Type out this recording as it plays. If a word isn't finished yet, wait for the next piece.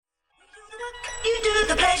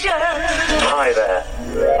the pleasure. Hi there.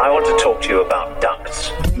 I want to talk to you about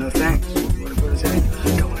ducks. No thanks. What is that? I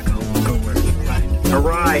don't want to go where it's right. All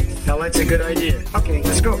right. Now that's a good idea. Okay,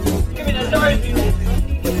 let's go. Give me the Dorothy.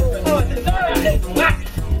 Oh, it's the Dorothy.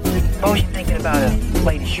 What was you thinking about a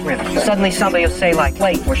plate of shrimp? Suddenly somebody will say like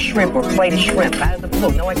plate or shrimp or plate of shrimp. Out of the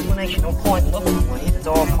blue, no explanation, no point looking for it. It's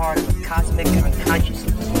all part of the cosmic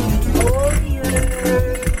unconsciousness. Oh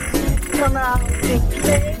yeah, come out and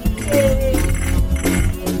play.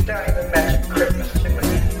 During the Magic Christmas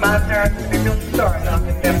Chipmunk, my parents would be real sorry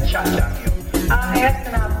knocking them cha-cha you. I asked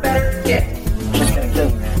and I better get. Just gonna kill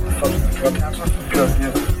me, man. Fucking drug counselor. Good.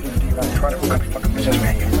 Yeah. You got try to hook up fucking business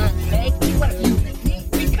man here.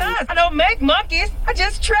 Because I don't make monkeys, I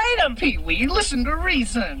just trade them, Pee-wee. Listen to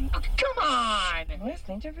reason. Come on.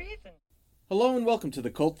 Listening to reason. Hello and welcome to the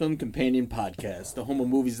Cult Film Companion Podcast, the home of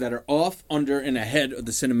movies that are off, under, and ahead of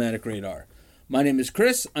the cinematic radar. My name is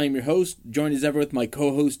Chris. I am your host, joined as ever with my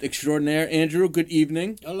co-host extraordinaire, Andrew. Good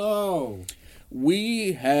evening. Hello.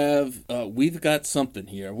 We've got something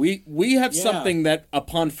here. We have something that,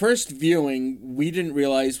 upon first viewing, we didn't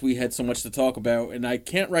realize we had so much to talk about, and I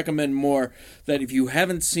can't recommend more that if you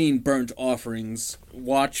haven't seen Burnt Offerings,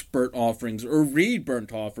 watch Burnt Offerings or read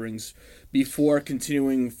Burnt Offerings before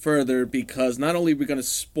continuing further, because not only are we going to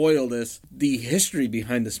spoil this, the history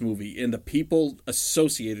behind this movie and the people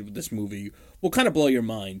associated with this movie will kind of blow your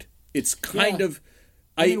mind. It's kind of...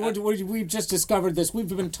 we've just discovered this. We've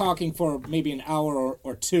been talking for maybe an hour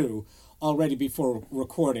or two already before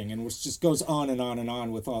recording, and it just goes on and on and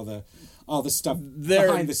on with all the stuff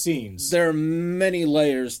behind the scenes. There are many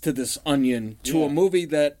layers to this onion to a movie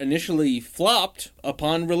that initially flopped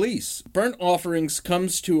upon release. Burnt Offerings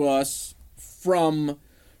comes to us from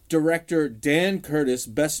director Dan Curtis,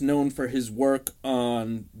 best known for his work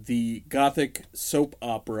on the gothic soap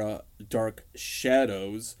opera Dark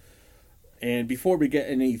Shadows. And before we get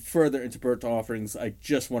any further into Burnt Offerings, I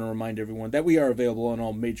just want to remind everyone that we are available on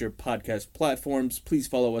all major podcast platforms. Please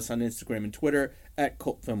follow us on Instagram and Twitter at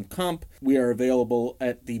CultFilmComp. We are available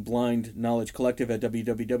at the Blind Knowledge Collective at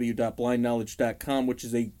www.blindknowledge.com, which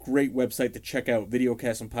is a great website to check out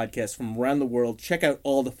videocasts and podcasts from around the world. Check out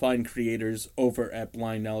all the fine creators over at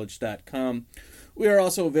blindknowledge.com. We are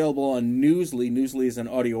also available on Newsly. Newsly is an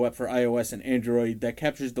audio app for iOS and Android that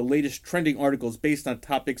captures the latest trending articles based on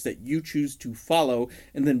topics that you choose to follow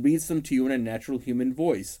and then reads them to you in a natural human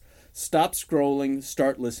voice. Stop scrolling,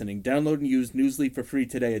 start listening. Download and use Newsly for free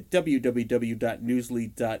today at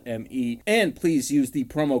www.newsly.me. And please use the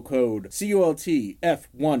promo code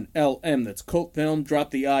CULTF1LM. That's Cult Film.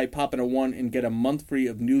 Drop the I, pop in a 1, and get a month free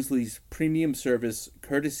of Newsly's premium service,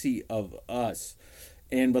 courtesy of us.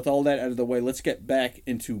 And with all that out of the way, let's get back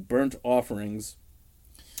into Burnt Offerings.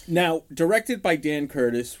 Now, directed by Dan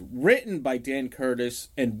Curtis, written by Dan Curtis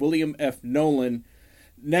and William F. Nolan.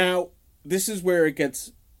 Now, this is where it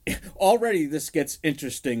gets... Already this gets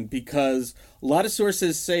interesting, because a lot of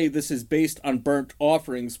sources say this is based on Burnt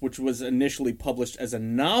Offerings, which was initially published as a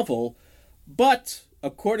novel. But,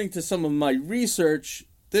 according to some of my research,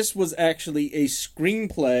 this was actually a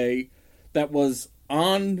screenplay that was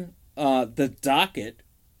on... the docket,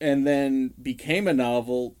 and then became a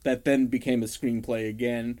novel that then became a screenplay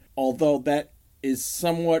again, although that is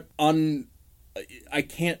somewhat I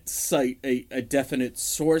can't cite a definite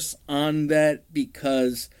source on that,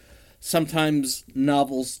 because sometimes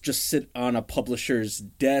novels just sit on a publisher's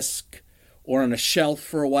desk or on a shelf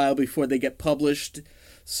for a while before they get published.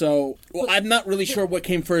 So, I'm not really sure what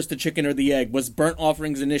came first, the chicken or the egg. Was Burnt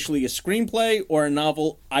Offerings initially a screenplay or a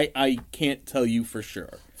novel? I can't tell you for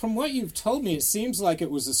sure. From what you've told me, it seems like it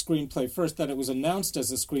was a screenplay first, that it was announced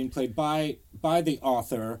as a screenplay by the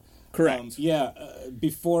author. Correct.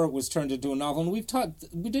 Before it was turned into a novel. And we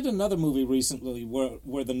did another movie recently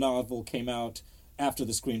where the novel came out after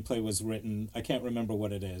the screenplay was written. I can't remember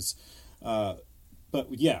what it is. But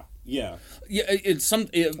yeah. It's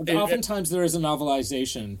oftentimes there is a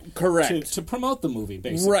novelization, correct, to promote the movie,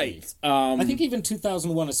 basically. Right. I think even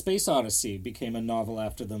 2001: A Space Odyssey became a novel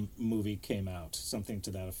after the movie came out, something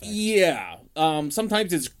to that effect. Yeah.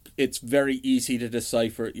 Sometimes it's very easy to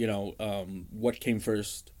decipher, what came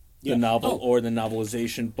first, the novel or the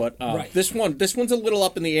novelization. But right. This one's a little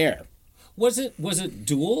up in the air. Was it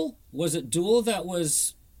Duel? Was it Duel that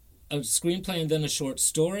was a screenplay and then a short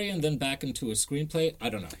story and then back into a screenplay? I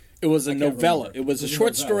don't know. It was a novella. It was a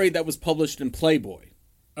short story that was published in Playboy.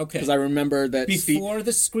 Okay. Because I remember that... Before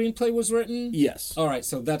the screenplay was written? Yes. All right,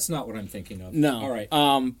 so that's not what I'm thinking of. No. All right.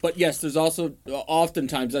 But yes, there's also,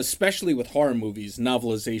 oftentimes, especially with horror movies,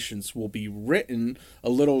 novelizations will be written.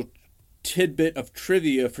 A little tidbit of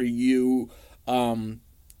trivia for you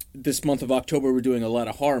this month of October, we're doing a lot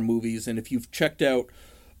of horror movies, and if you've checked out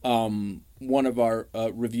one of our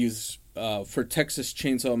reviews for Texas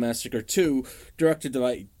Chainsaw Massacre 2, directed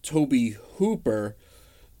by Tobe Hooper,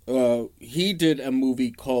 he did a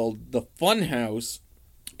movie called The Funhouse,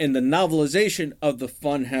 and the novelization of The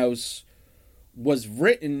Funhouse was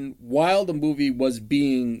written while the movie was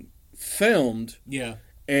being filmed. Yeah.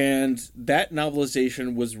 And that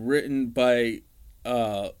novelization was written by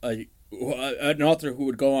an author who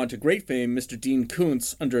would go on to great fame, Mr. Dean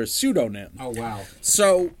Koontz, under a pseudonym. Oh, wow.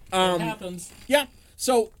 So, It happens. yeah.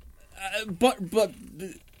 So, but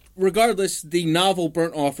regardless, the novel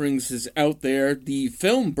Burnt Offerings is out there. The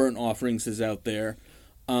film Burnt Offerings is out there.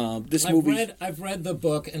 I've read the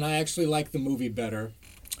book, and I actually like the movie better.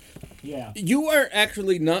 Yeah. You are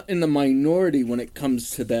actually not in the minority when it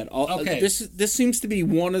comes to that. Okay. This seems to be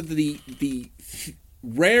one of the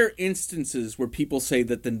rare instances where people say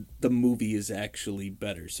that the movie is actually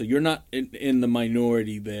better. So you're not in the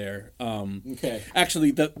minority there. Okay.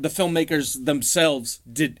 Actually, the filmmakers themselves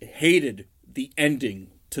hated the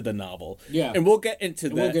ending to the novel. Yeah. And we'll get into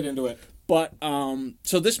that. We'll get into it. But,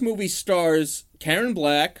 so this movie stars Karen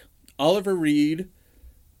Black, Oliver Reed,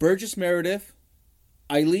 Burgess Meredith,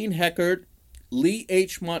 Eileen Heckert, Lee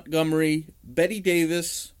H. Montgomery, Betty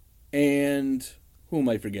Davis, and who am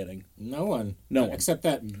I forgetting? No one. No one. Except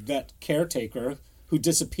that caretaker who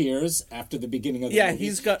disappears after the beginning of the movie.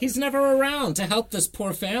 he's never around to help this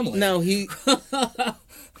poor family. Now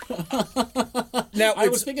I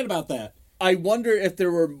was thinking about that. I wonder if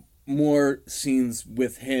there were more scenes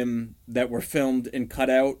with him that were filmed and cut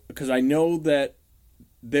out, because I know that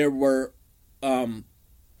there were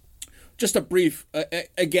just a brief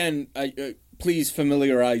please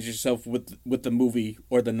familiarize yourself with the movie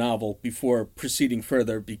or the novel before proceeding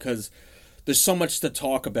further, because there's so much to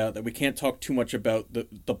talk about that we can't talk too much about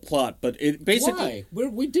the plot. But it basically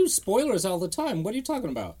we do spoilers all the time. What are you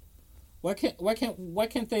talking about? Why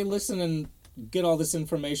can't they listen and get all this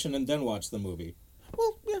information and then watch the movie?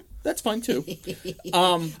 Well, yeah, that's fine too.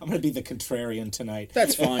 I'm going to be the contrarian tonight.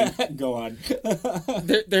 That's fine. Go on.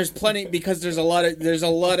 There's plenty, because there's a lot of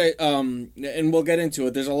and we'll get into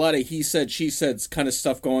it. There's a lot of he said, she said kind of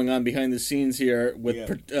stuff going on behind the scenes here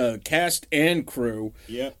with cast and crew.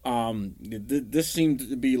 Yep. This seemed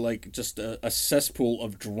to be like just a cesspool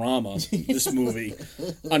of drama. This movie,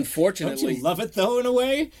 unfortunately. Don't you love it though, in a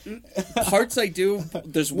way? Parts I do.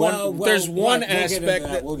 There's one. There's one aspect.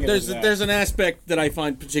 There's an aspect that I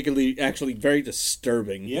find particularly actually very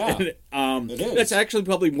disturbing. Yeah, it is. That's actually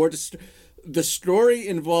probably more the story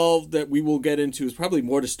involved that we will get into is probably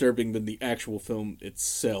more disturbing than the actual film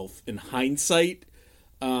itself in hindsight.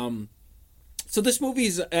 So this movie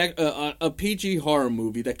is a PG horror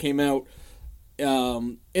movie that came out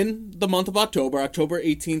in the month of October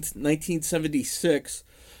 18th, 1976.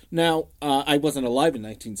 Now, I wasn't alive in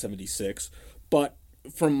 1976, but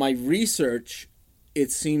from my research,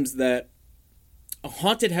 it seems that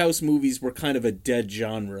haunted house movies were kind of a dead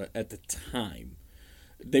genre at the time.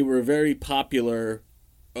 They were very popular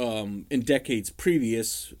in decades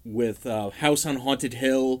previous with House on Haunted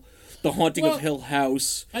Hill, The Haunting of Hill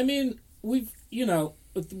House. I mean, with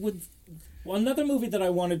another movie that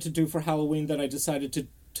I wanted to do for Halloween that I decided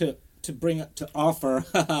to bring up to offer,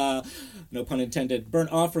 no pun intended,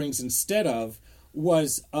 Burnt Offerings instead of,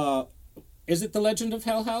 was is it The Legend of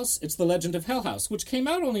Hell House? It's The Legend of Hell House, which came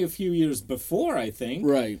out only a few years before, I think.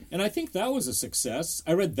 Right. And I think that was a success.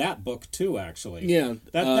 I read that book, too, actually. Yeah.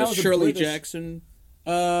 That was Shirley Jackson?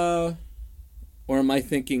 Or am I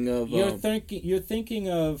thinking of... You're thinking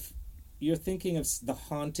of The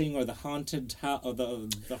Haunting or The Haunted House, or the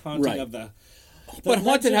Haunting right. of the... But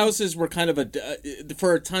haunted houses were kind of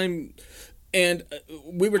for a time... And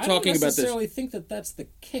we were talking about this. I don't necessarily think that that's the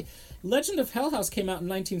case. Legend of Hell House came out in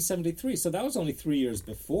 1973, so that was only 3 years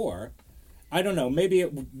before. I don't know. Maybe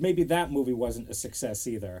that movie wasn't a success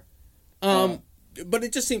either. But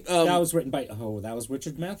it just seemed... that was written by... that was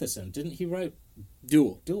Richard Matheson. Didn't he write...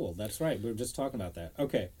 Duel, that's right. We were just talking about that.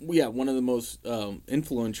 Okay. Yeah, one of the most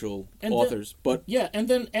influential authors. But and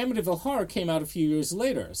then Amityville Horror came out a few years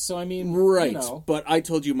later. So, I mean... Right, but I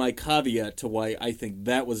told you my caveat to why I think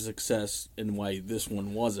that was a success and why this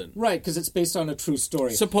one wasn't. Right, because it's based on a true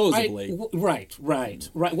story. Supposedly. Right.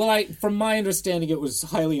 Well, from my understanding, it was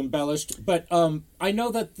highly embellished. But I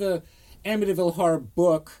know that the Amityville Horror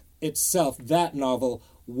book itself, that novel,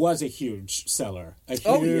 was a huge seller.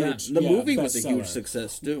 The movie was a huge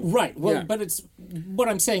success too. Right. Well, but it's what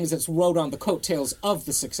I'm saying is it's rode on the coattails of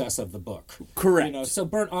the success of the book. Correct. So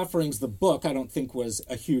Burnt Offerings, the book, I don't think was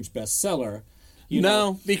a huge bestseller.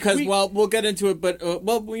 No, because we'll get into it, but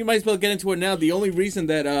we might as well get into it now. The only reason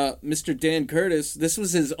that Mr. Dan Curtis, this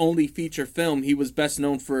was his only feature film. He was best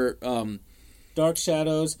known for Dark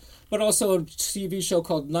Shadows, but also a TV show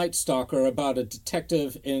called Night Stalker about a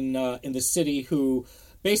detective in the city who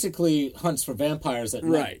basically hunts for vampires at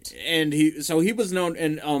night. Right, and he was known,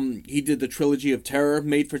 and he did the trilogy of terror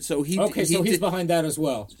made for. So he's behind that as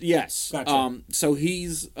well. Yes, gotcha. So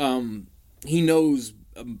he's he knows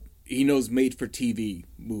made for TV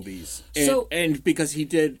movies, and because he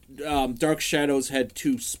did Dark Shadows had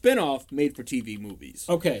 2 spin-off made for TV movies.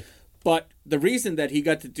 Okay, but the reason that he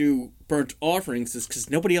got to do Burnt Offerings is because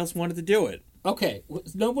nobody else wanted to do it. Okay,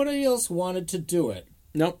 nobody else wanted to do it.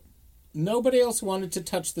 Nope. Nobody else wanted to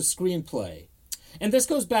touch the screenplay. And this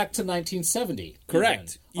goes back to 1970.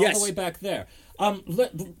 Correct. Even, yes. All the way back there.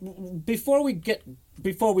 Before we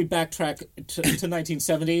backtrack to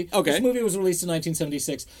 1970, okay. This movie was released in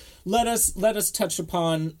 1976. Let us touch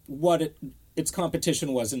upon what its competition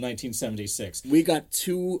was in 1976. We got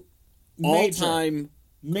 2 all-time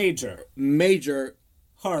major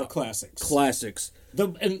horror classics.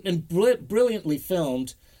 Brilliantly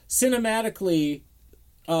filmed, cinematically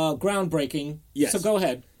groundbreaking. Yes. So go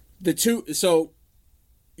ahead.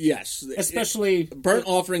 Yes. Especially Burnt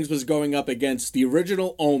Offerings was going up against the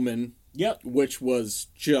original Omen. Yep. Which was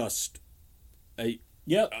just an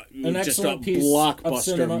excellent piece blockbuster of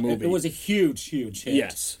cinema. movie. It was a huge hit.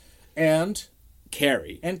 Yes. And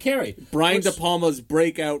Carrie. Brian De Palma's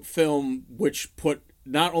breakout film, which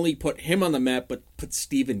not only put him on the map, but put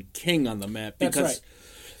Stephen King on the map. That's right.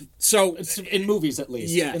 So in movies, at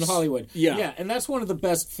least, yes, in Hollywood, yeah, and that's one of the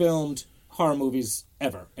best filmed horror movies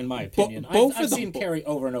ever, in my opinion. I've seen Carrie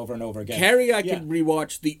over and over and over again. Carrie, I can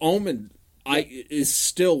rewatch. The Omen, is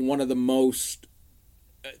still one of the most.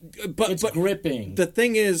 But gripping. The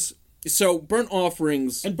thing is, so Burnt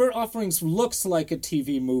Offerings looks like a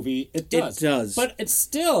TV movie. It does, but it's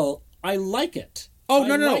still. I like it. Oh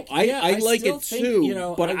no! I like it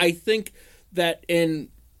too. But I think that in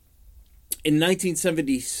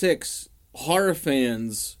 1976, horror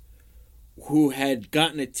fans who had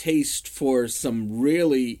gotten a taste for some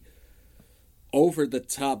really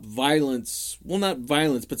over-the-top violence, well, not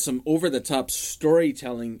violence, but some over-the-top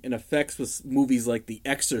storytelling and effects with movies like The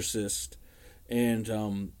Exorcist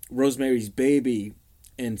and Rosemary's Baby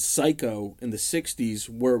and Psycho in the 60s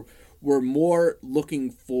were more looking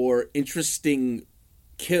for interesting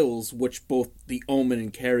kills, which both The Omen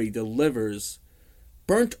and Carrie delivers.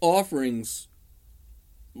 Burnt Offerings,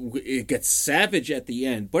 it gets savage at the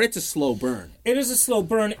end, but it's a slow burn. It is a slow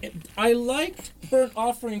burn. I like Burnt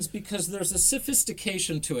Offerings because there's a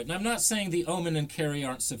sophistication to it. And I'm not saying The Omen and Carrie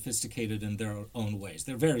aren't sophisticated in their own ways.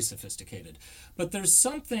 They're very sophisticated. But there's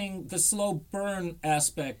something, the slow burn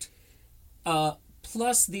aspect,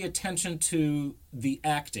 plus the attention to the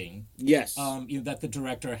acting. Yes. That the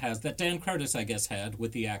director has, that Dan Curtis, I guess, had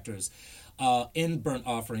with the actors. In Burnt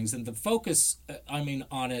Offerings, and the focus,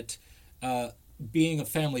 on it being a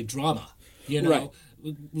family drama, right,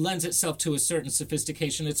 lends itself to a certain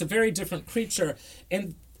sophistication. It's a very different creature,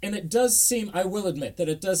 and it does seem, I will admit, that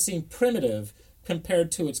it does seem primitive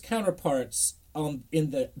compared to its counterparts in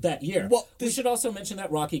that year. Well, we should also mention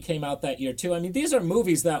that Rocky came out that year, too. I mean, these are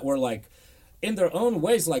movies that were, like, in their own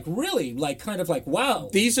ways, like, really, like, kind of like, wow.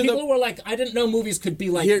 People were like, I didn't know movies could be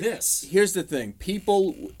like this. Here's the thing.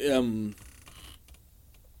 People...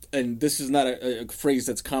 and this is not a phrase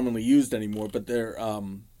that's commonly used anymore, but they're,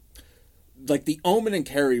 like, The Omen and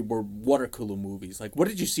Carrie were water cooler movies. Like, what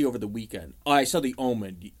did you see over the weekend? Oh, I saw The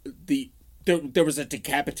Omen. There was a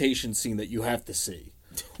decapitation scene that you have to see.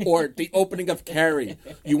 Or the opening of Carrie.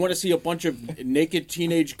 You want to see a bunch of naked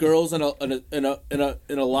teenage girls in a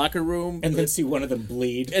locker room, and then see one of them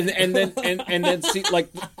bleed, and then see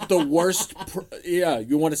like the worst.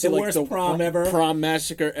 You want to see the like worst the prom ever, prom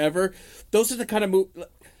massacre ever. Those are the kind of movies.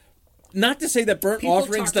 Not to say that Burnt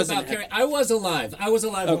Offerings doesn't. Carrie. I was alive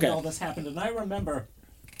okay, when all this happened, and I remember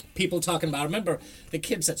people talking about. I remember the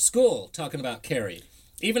kids at school talking about Carrie.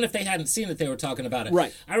 Even if they hadn't seen it, they were talking about it.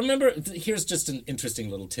 Right. I remember, here's just an interesting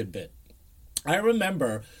little tidbit. I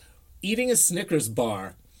remember eating a Snickers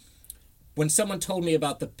bar when someone told me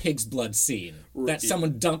about the pig's blood scene. That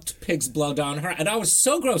someone dumped pig's blood on her. And I was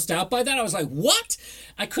so grossed out by that. I was like, what?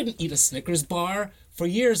 I couldn't eat a Snickers bar for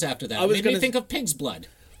years after that. It made me think of pig's blood.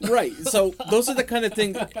 Right. So those are the kind of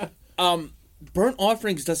things... Burnt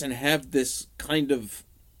Offerings doesn't have this kind of...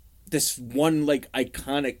 This one, like,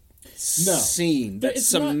 iconic... scene that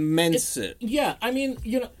cements it. Yeah, I mean,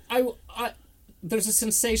 I there's a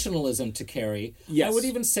sensationalism to Carrie. Yes. I would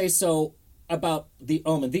even say so about The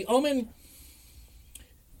Omen. The Omen,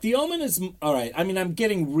 The Omen is all right. I mean, I'm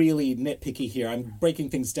getting really nitpicky here. I'm breaking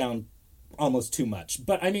things down almost too much.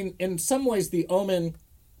 But I mean, in some ways, The Omen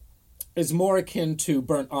is more akin to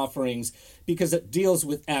Burnt Offerings because it deals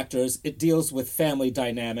with actors, it deals with family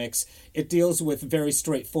dynamics, it deals with very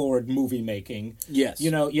straightforward movie making. Yes.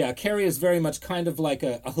 Carrie is very much kind of like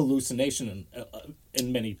a hallucination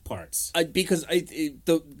in many parts.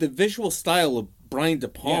 The visual style of Brian De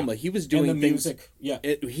Palma, he was doing and the things. Music, yeah.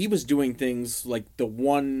 He was doing things like the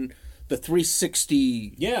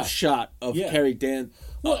 360 shot of Carrie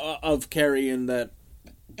of Carrie and that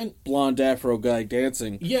blonde Afro guy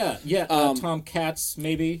dancing. Tom Katz,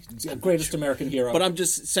 maybe Greatest American Hero. But I'm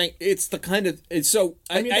just saying, it's the kind of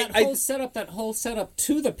that whole setup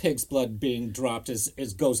to the pig's blood being dropped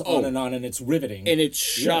goes on, and it's riveting, and it's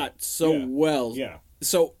shot so well. Yeah.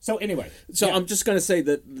 So anyway, I'm just gonna say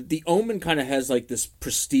that The Omen kind of has like this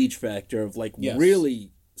prestige factor of like really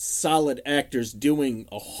solid actors doing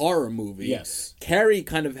a horror movie. Yes. Carrie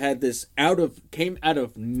kind of had this came out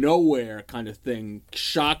of nowhere kind of thing,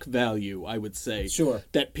 shock value, I would say. Sure.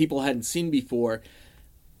 That people hadn't seen before.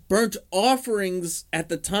 Burnt Offerings at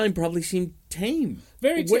the time probably seemed tame.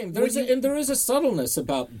 Very tame. There is a subtleness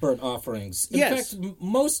about Burnt Offerings. In fact,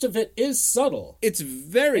 most of it is subtle. It's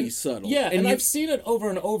very subtle. Yeah, and I've seen it over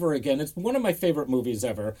and over again. It's one of my favorite movies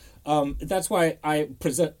ever. That's why I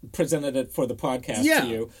presented it for the podcast to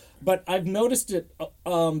you. But I've noticed it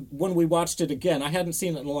when we watched it again. I hadn't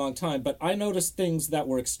seen it in a long time, but I noticed things that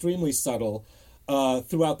were extremely subtle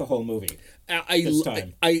throughout the whole movie.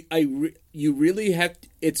 You really have.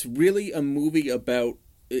 It's really a movie about.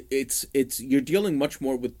 It's you're dealing much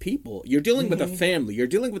more with people. You're dealing with a family. You're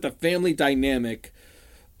dealing with a family dynamic,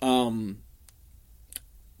 that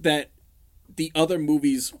the other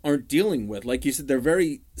movies aren't dealing with. Like you said, they're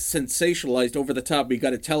very sensationalized, over the top. We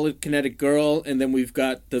got a telekinetic girl, and then we've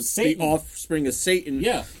got the offspring of Satan.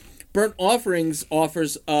 Yeah, Burnt Offerings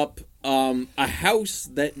offers up a house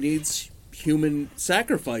that needs human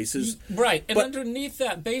sacrifices. Right, and underneath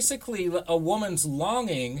that, basically, a woman's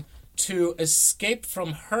longing to escape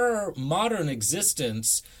from her modern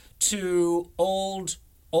existence to old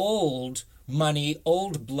money,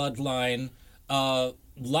 old bloodline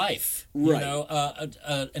life. Right.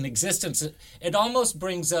 An existence. It almost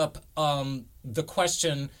brings up the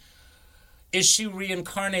question: is she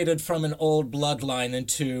reincarnated from an old bloodline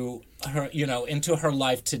into her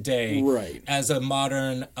life today? Right. As a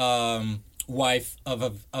modern wife of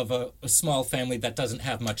a small family that doesn't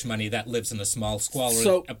have much money, that lives in a small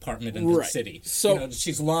squalor apartment in the city. So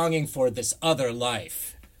she's longing for this other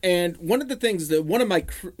life. And one of my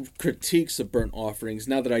critiques of Burnt Offerings,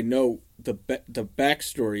 now that I know the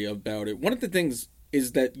backstory about it, one of the things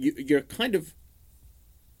is that you're kind of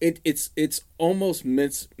it's almost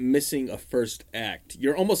missing a first act.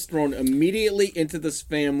 You're almost thrown immediately into this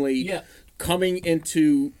family, coming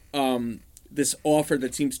into this offer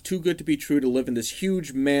that seems too good to be true, to live in this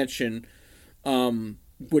huge mansion,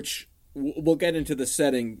 which we'll get into the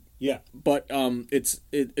setting. Yeah, but it's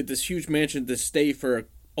this huge mansion to stay for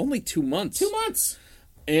only 2 months. 2 months,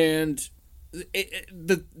 and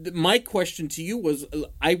my question to you was,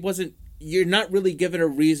 you're not really given a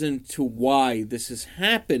reason to why this is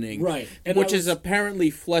happening, right? Which is apparently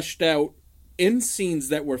fleshed out in scenes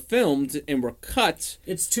that were filmed and were cut.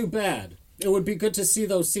 It's too bad. It would be good to see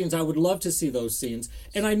those scenes. I would love to see those scenes.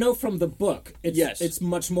 And I know from the book, it's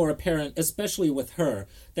much more apparent, especially with her,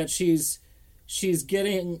 that she's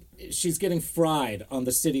getting fried on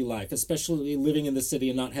the city life, especially living in the city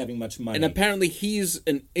and not having much money. And apparently he's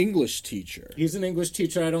an English teacher. He's an English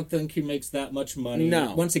teacher. I don't think he makes that much money.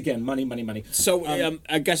 No. Once again, money. So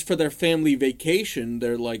I guess for their family vacation,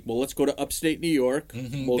 they're like, well, let's go to upstate New York.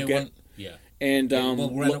 And we'll rent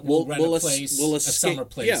a place, a summer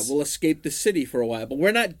place. Yeah, we'll escape the city for a while. But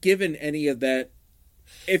we're not given any of that.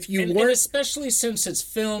 And especially since it's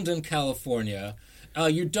filmed in California,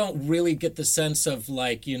 you don't really get the sense of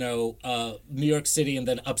New York City and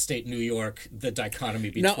then upstate New York, the dichotomy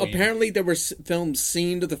between. Now, apparently there were films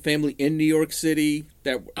seen of the family in New York City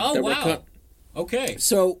that were cut. Okay.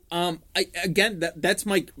 So, that's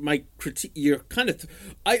my critique. You're kind of,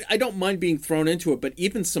 I don't mind being thrown into it, but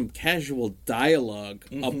even some casual dialogue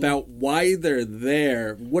about why they're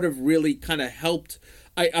there would have really kind of helped.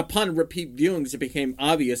 Upon repeat viewings, it became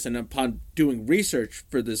obvious, and upon doing research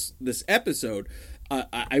for this episode,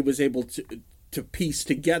 I was able to piece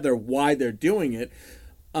together why they're doing it.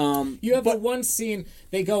 You have one scene,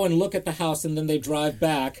 they go and look at the house and then they drive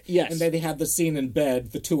back. Yes. And then they have the scene in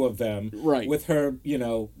bed, the two of them. Right. With her,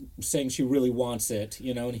 saying she really wants it,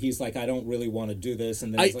 and he's like, I don't really want to do this.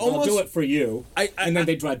 And then he's like, I'll do it for you. And then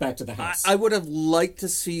they drive back to the house. I would have liked to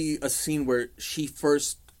see a scene where she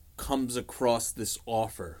first comes across this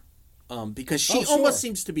offer. Because she Oh, sure. almost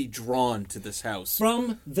seems to be drawn to this house.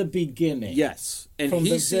 From the beginning. Yes. And From he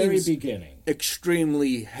the very seems beginning.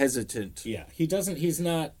 extremely hesitant. Yeah, he doesn't. He's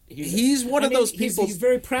not. He's one of those people. He's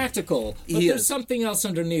very practical, but He there's is. something else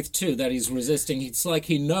underneath too that he's resisting. It's like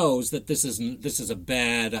he knows that this is a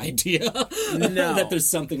bad idea. No. That there's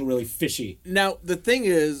something really fishy. Now, the thing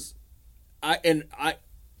is,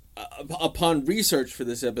 upon research for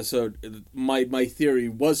this episode, my theory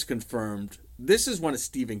was confirmed. This is one of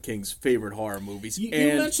Stephen King's favorite horror movies. You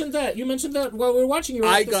mentioned that. You mentioned that while we were watching. You were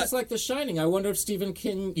like, this is like The Shining. I wonder if Stephen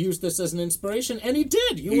King used this as an inspiration, and he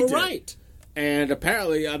did. You were right. And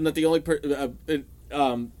apparently, I'm not the only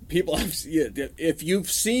people I've seen. If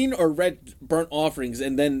you've seen or read Burnt Offerings,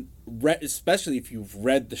 and then especially if you've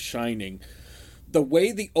read The Shining, the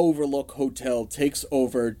way the Overlook Hotel takes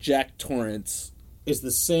over Jack Torrance is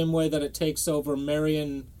the same way that it takes over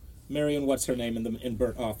Marion, what's her name in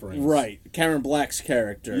Burnt Offerings? Right, Karen Black's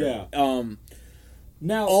character. Yeah.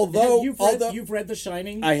 Now, you've read The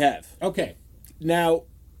Shining? I have. Okay. Now,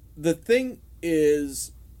 the thing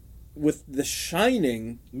is, with The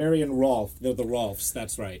Shining, Marion Rolfe, they're the Rolfes.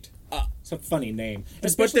 That's right. It's a funny name,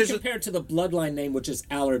 especially compared to the Bloodline name, which is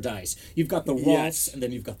Allardyce. You've got the Rolfes, Yes. and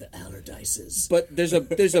then you've got the Allardyces. But there's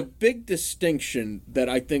a big distinction that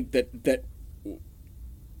I think that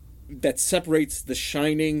separates The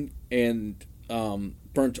Shining and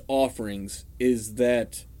Burnt Offerings is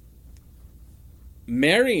that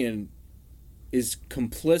Marion is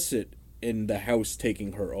complicit in the house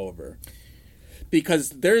taking her over. Because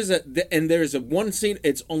there's a one scene,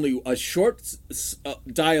 it's only a short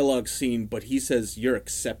dialogue scene, but he says, "You're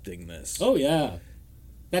accepting this." Oh yeah,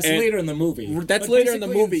 that's later in the movie. That's But later in the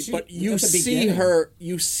basically, movie, but you see her,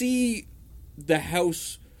 you see the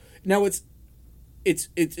house. Now it's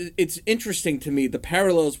interesting to me. The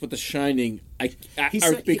parallels with The Shining are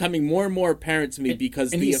becoming more and more apparent to me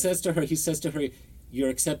because he says to her, "You're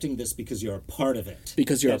accepting this because you're a part of it."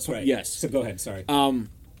 Because you're that's right. Yes. So go ahead. Sorry.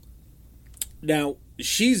 Now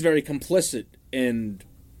she's very complicit in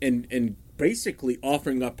basically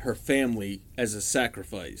offering up her family as a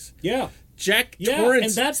sacrifice. Yeah. Jack Yeah,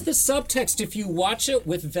 Torrance, and that's the subtext. If you watch it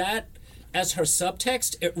with that as her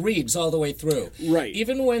subtext, it reads all the way through. Right.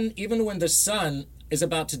 Even when the son is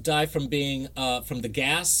about to die from being from the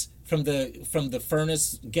gas from the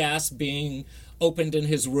furnace gas being opened in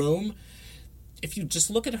his room. If you just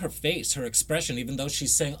look at her face, her expression, even though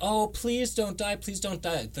she's saying, "Oh, please don't die,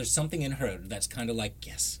 there's something in her that's kind of like,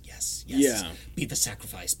 yes, Yeah. be the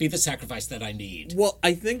sacrifice that I need. Well,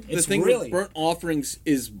 I think the thing with Burnt Offerings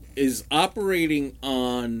is operating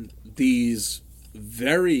on these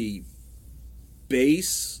very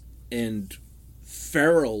base and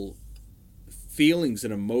feral feelings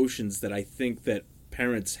and emotions that I think that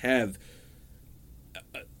parents have.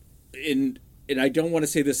 And I don't want to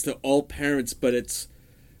say this to all parents, but it's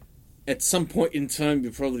at some point in time you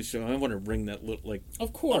probably should. I want to ring that little, like.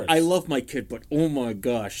 Of course, I love my kid, but oh my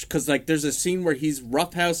gosh, because like there's a scene where he's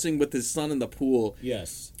roughhousing with his son in the pool.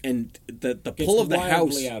 Yes, and the pull of the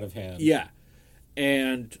house out of hand. Yeah,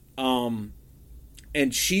 and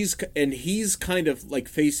he's kind of like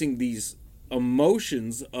facing these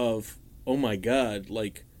emotions of, oh my god,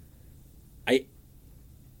 like I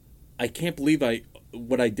can't believe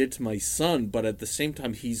what I did to my son, but at the same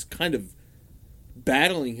time he's kind of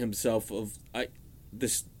battling himself of I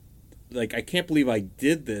can't believe I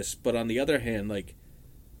did this, but on the other hand, like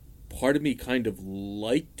part of me kind of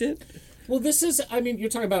liked it. Well, this is, I mean, you're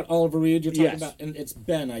talking about Oliver Reed, you're talking Yes. about, and it's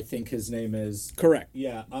Ben, I think his name is. Correct.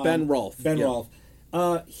 Yeah. Ben Rolfe. Ben Yeah. Rolfe.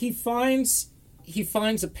 He finds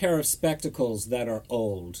a pair of spectacles that are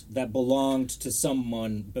old, that belonged to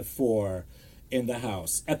someone before in the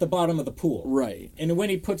house, at the bottom of the pool. Right. And when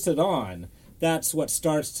he puts it on, that's what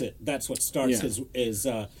starts Yeah.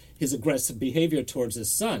 his aggressive behavior towards his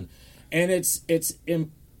son. And it's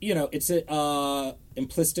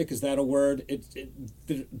implicit, is that a word?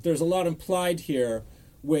 There's a lot implied here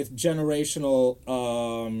with generational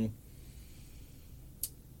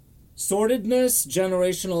sordidness,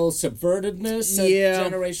 generational subvertedness,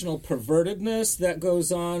 generational pervertedness that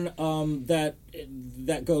goes on. That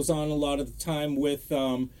goes on a lot of the time with.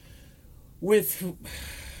 I'm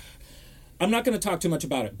not going to talk too much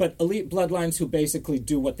about it, but elite bloodlines who basically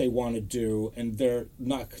do what they want to do, and they're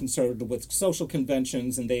not concerned with social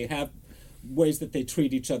conventions, and they have ways that they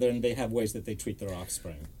treat each other, and they have ways that they treat their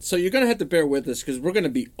offspring. So you're going to have to bear with us because we're going to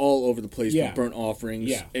be all over the place Yeah. with Burnt Offerings.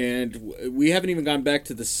 Yeah. And we haven't even gone back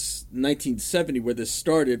to this 1970 where this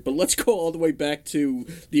started, but let's go all the way back to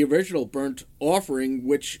the original Burnt Offering,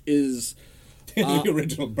 which is The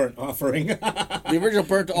original burnt offering. The original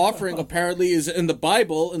burnt offering apparently is in the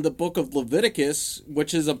Bible, in the book of Leviticus,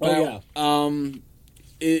 which is about burnt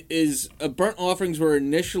offerings were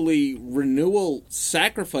initially renewal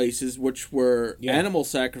sacrifices, which were animal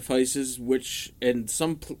sacrifices, which in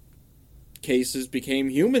some cases became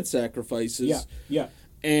human sacrifices.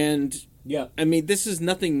 And I mean, this is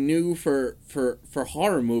nothing new for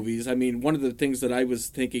horror movies. I mean, one of the things that I was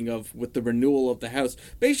thinking of with the renewal of the house,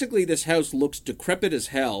 basically this house looks decrepit as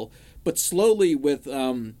hell, but slowly with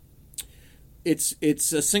it's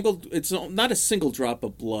not a single drop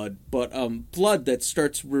of blood, but blood that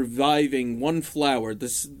starts reviving one flower.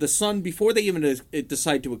 The sun, before they even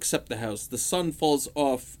decide to accept the house, the sun falls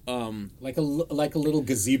off like a little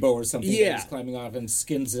gazebo or something. Yeah, that he's climbing off and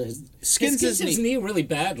skins his knee really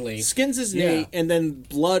badly. Skins his knee, and then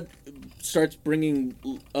blood starts bringing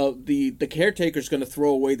the caretaker's going to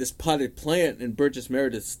throw away this potted plant, and Burgess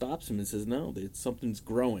Meredith stops him and says, "No, something's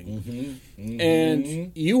growing."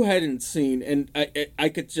 And you hadn't seen, and I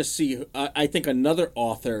could just see. I think another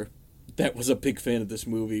author that was a big fan of this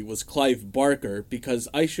movie was Clive Barker, because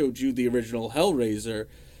I showed you the original Hellraiser,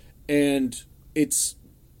 and it's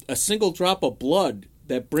a single drop of blood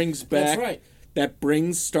that brings back. That's right.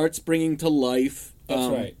 That starts bringing to life. That's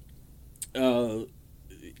right.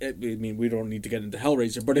 I mean, we don't need to get into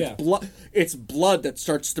Hellraiser, but it's blood that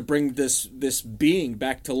starts to bring this being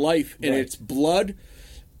back to life, and it's blood,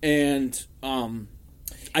 and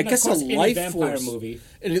I guess a life force movie,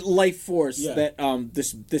 that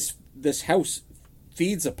this house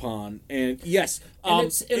feeds upon, and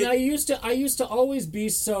I used to always be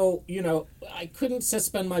so, I couldn't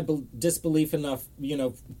suspend my disbelief enough,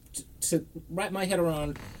 to wrap my head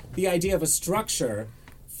around the idea of a structure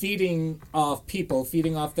feeding off people,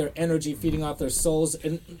 feeding off their energy, feeding off their souls,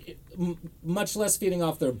 and much less feeding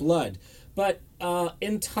off their blood. But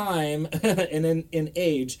in time and in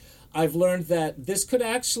age, I've learned that this could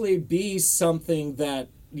actually be something that,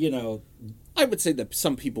 I would say that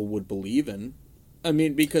some people would believe in. I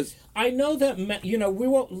mean, because I know that,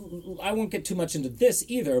 I won't get too much into this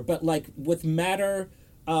either, but like with matter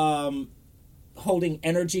holding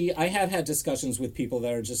energy, I have had discussions with people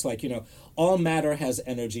that are just like, all matter has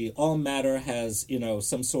energy, all matter has,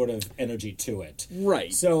 some sort of energy to it.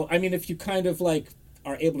 Right. So, I mean, if you kind of like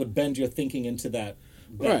are able to bend your thinking into that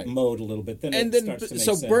mode a little bit, then starts to make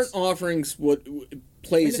sense. So burnt offerings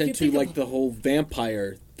plays into like the whole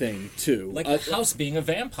vampire thing too. Like a house being a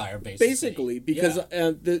vampire, basically. Basically, because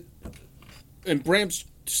in Bram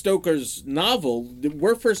Stoker's novel,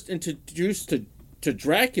 we're first introduced to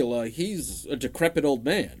Dracula. He's a decrepit old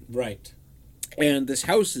man. Right. And this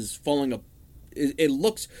house is falling up.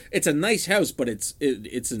 It's a nice house, but it's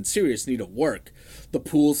in serious need of work. The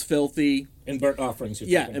pool's filthy. In burnt offerings,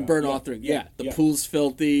 burnt offering. The pool's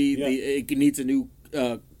filthy. It needs a new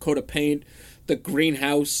coat of paint. The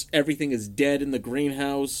greenhouse, everything is dead in the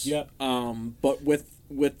greenhouse. Yeah. But with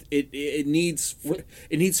it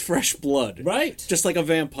needs fresh blood. Right. Just like a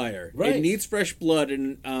vampire. Right. It needs fresh blood,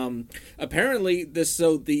 and apparently the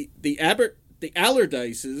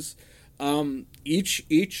Allardyces,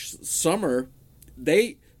 each summer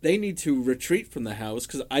they need to retreat from the house,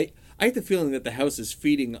 because I have the feeling that the house is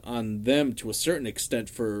feeding on them to a certain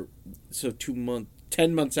extent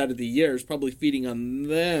 10 months out of the year is probably feeding on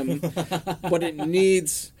them, but it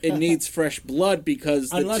needs fresh blood,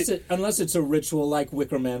 because unless it's a ritual like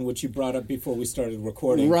Wicker Man, which you brought up before we started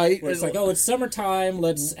recording, right? Where it's like, it's summertime,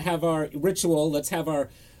 let's have our ritual, let's have our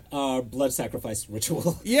blood sacrifice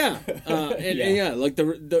ritual. Like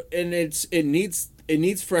it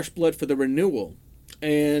needs fresh blood for the renewal,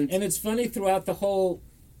 and it's funny throughout the whole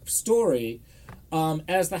story.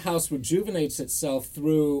 As the house rejuvenates itself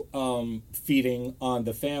through feeding on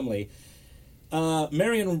the family,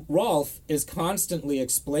 Marion Rolfe is constantly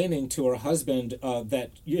explaining to her husband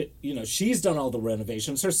that she's done all the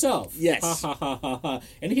renovations herself. Yes, ha ha ha ha ha,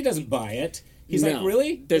 and he doesn't buy it. He's no, like,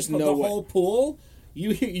 really? There's the whole pool.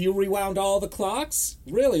 You rewound all the clocks?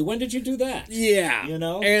 Really? When did you do that? Yeah,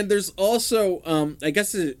 And there's also, I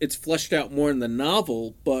guess it's fleshed out more in the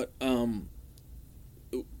novel, but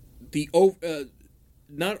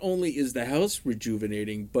not only is the house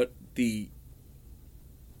rejuvenating, but the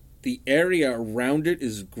area around it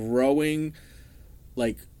is growing,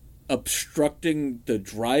 like obstructing the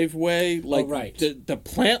driveway. Like the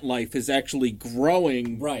plant life is actually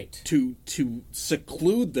growing, to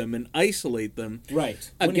seclude them and isolate them.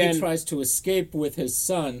 Right. Again, when he tries to escape with his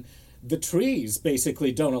son, the trees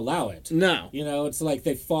basically don't allow it. No. You know, it's like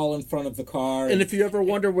they fall in front of the car. And if you ever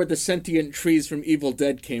wonder where the sentient trees from Evil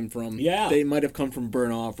Dead came from, Yeah. they might have come from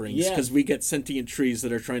Burnt Offerings, Yeah. because we get sentient trees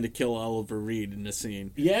that are trying to kill Oliver Reed in the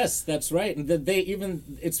scene. Yes, that's right. And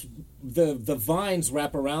it's the vines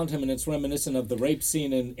wrap around him, and it's reminiscent of the rape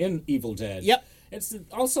scene in Evil Dead. Yep. It's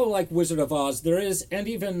also like Wizard of Oz. There is, and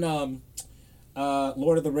even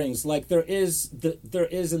Lord of the Rings. Like there is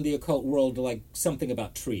in the occult world like something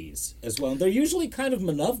about trees as well. And they're usually kind of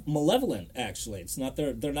malevolent. Actually, it's not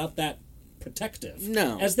they're not that protective.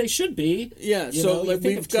 No, as they should be. Yeah. You So know, like, you think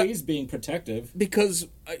we've of got, trees being protective because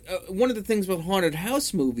one of the things with haunted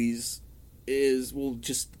house movies is, well,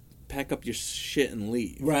 just pack up your shit and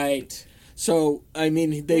leave. Right. So I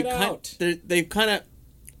mean, they've kind of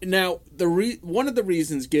now one of the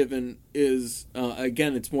reasons given is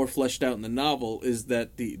again, it's more fleshed out in the novel, is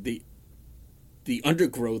that the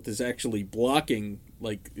undergrowth is actually blocking,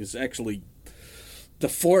 the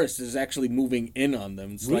forest is actually moving in on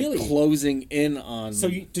them. It's really? like closing in on So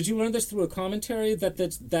did you learn this through a commentary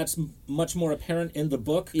that's much more apparent in the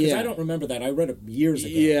book? Because I don't remember that. I read it years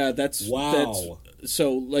ago. Yeah, that's wow.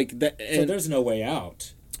 So like that. So there's no way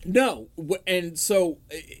out. No, and so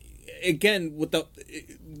again, with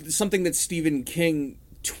something that Stephen King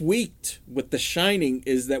tweaked with The Shining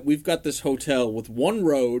is that we've got this hotel with one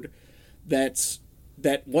road that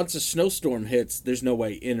once a snowstorm hits, there's no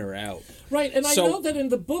way in or out. Right, and I know that in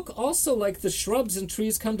the book also, like, the shrubs and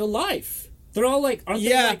trees come to life. They're all like, aren't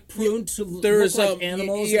they like pruned to look like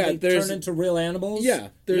animals? And they turn into real animals. Yeah,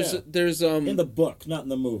 there's in the book, not in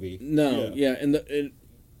the movie. No,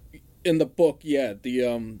 in the book, yeah,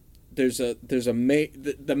 there's a maze.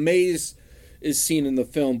 The maze is seen in the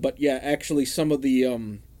film, but yeah, actually, some of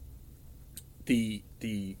the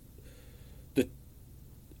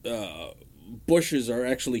bushes are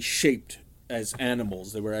actually shaped as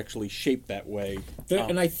animals. They were actually shaped that way.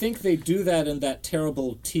 And I think they do that in that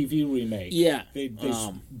terrible TV remake. Yeah, they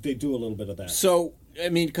do a little bit of that. So I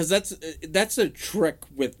mean, because that's a trick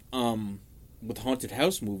with haunted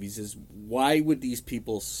house movies, is why would these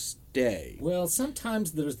people stay? Well,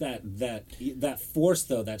 sometimes there's that force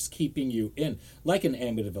though that's keeping you in, like in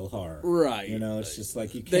Amityville Horror. Right. You know, it's just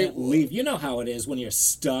like you can't leave. You know how it is when you're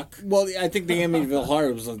stuck. Well, I think the Amityville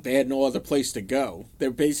Horror was like they had no other place to go. They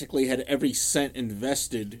basically had every cent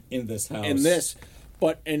invested in this house. In this,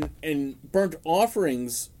 but in Burnt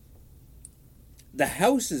Offerings, the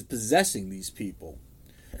house is possessing these people,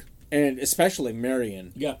 and especially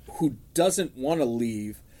Marion, who doesn't want to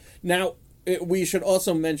leave. Now, we should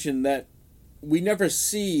also mention that we never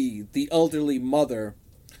see the elderly mother,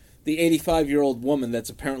 the 85-year-old woman that's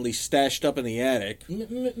apparently stashed up in the attic.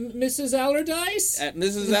 Mrs. Allardyce?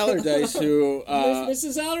 Mrs. Allardyce, who...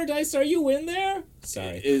 Mrs. Allardyce, are you in there?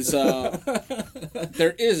 Sorry.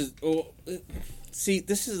 There is... See,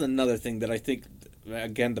 this is another thing that I think,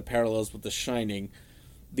 again, the parallels with The Shining.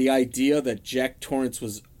 The idea that Jack Torrance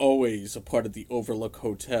was always a part of the Overlook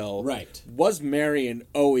Hotel. Right. Was Marion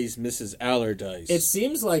always Mrs. Allardyce? It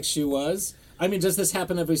seems like she was. I mean, does this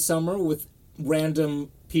happen every summer with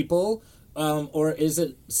random people? Or is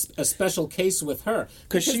it a special case with her?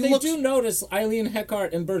 Because they do notice Eileen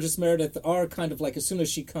Heckart and Burgess Meredith are kind of like, as soon as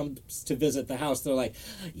she comes to visit the house, they're like,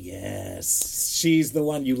 yes, she's the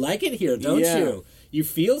one. You like it here, don't you? You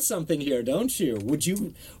feel something here, don't you? Would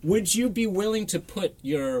you be willing to put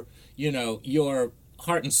your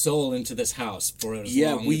heart and soul into this house for as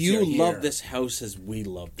long as you're here? Love this house as we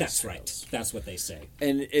love this house. That's right. That's what they say.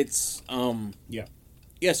 And it's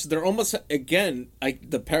yes, they're almost, again,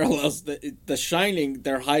 the parallels. The Shining,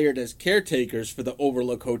 they're hired as caretakers for the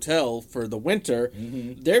Overlook Hotel for the winter.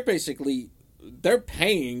 Mm-hmm. They're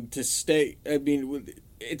paying to stay. I mean,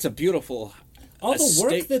 it's a beautiful. All the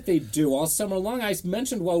work that they do all summer long. I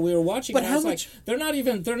mentioned while we were watching. But how much? They're not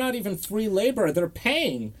even free labor. They're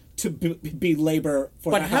paying to be labor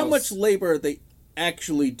for. But how much labor are they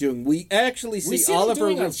actually doing? We actually see Oliver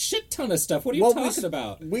doing a shit ton of stuff. What are you talking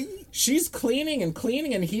about? She's cleaning,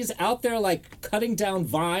 and he's out there like cutting down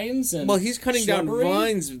vines and. Well, he's cutting down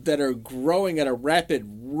vines that are growing at a rapid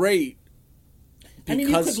rate. I mean,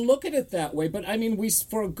 you could look at it that way, but I mean,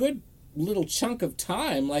 for a good little chunk of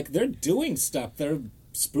time, like, they're doing stuff. They're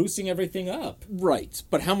sprucing everything up. Right.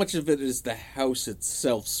 But how much of it is the house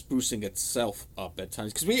itself sprucing itself up at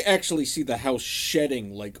times? Because we actually see the house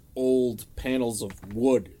shedding, like, old panels of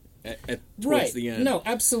wood towards the end. No,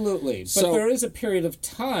 absolutely. But there is a period of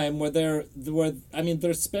time where they're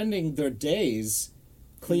spending their days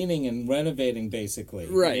cleaning and renovating, basically.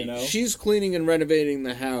 Right. You know? She's cleaning and renovating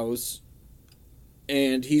the house,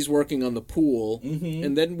 and he's working on the pool,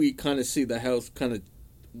 and then we kind of see the house kind of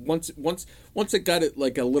once it got it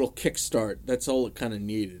like a little kickstart, that's all it kind of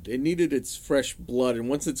needed. It needed its fresh blood, and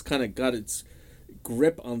once it's kind of got its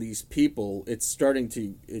grip on these people, it's starting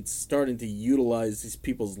to utilize these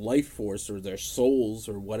people's life force or their souls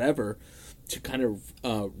or whatever to kind of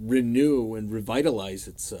renew and revitalize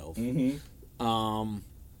itself.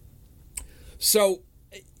 So,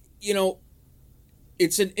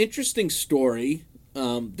 it's an interesting story.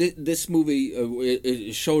 This movie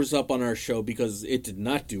it shows up on our show because it did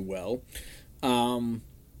not do well.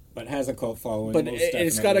 But has a cult following. But most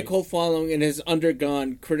it's got a definitely. cult following and has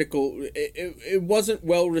undergone critical... It wasn't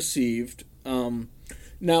well received.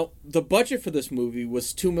 Now, the budget for this movie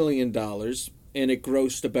was $2 million, and it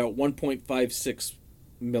grossed about $1.56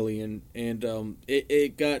 million, and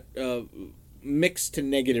it got mixed to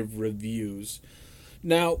negative reviews.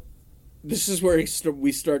 Now, this is where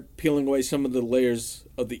we start peeling away some of the layers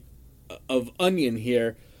of onion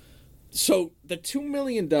here. So, the $2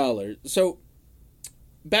 million... So...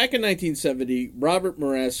 Back in 1970, Robert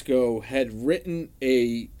Marasco had written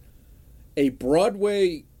a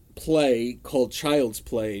Broadway play called Child's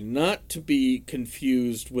Play, not to be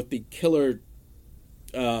confused with the killer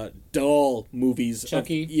doll movies.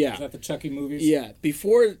 Chucky? Yeah. Is that the Chucky movies? Yeah.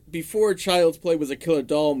 Before Child's Play was a killer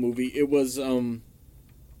doll movie, it was a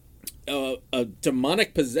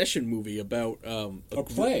demonic possession movie about... A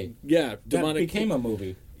play? Yeah. That became a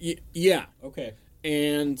movie? Yeah. Okay.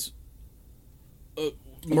 And...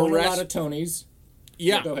 won a lot of Tonys.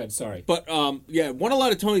 Yeah. Oh, go ahead, sorry. But, won a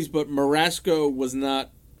lot of Tonys, but Marasco was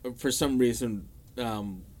not, for some reason,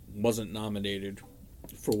 wasn't nominated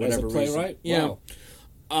for whatever As a playwright? reason.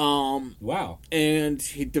 Yeah. Wow. And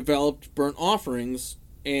he developed Burnt Offerings,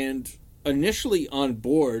 and initially on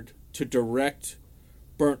board to direct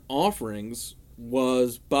Burnt Offerings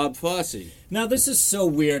was Bob Fosse. Now, this is so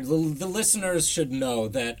weird. The listeners should know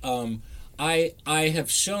that I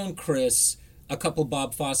have shown Chris a couple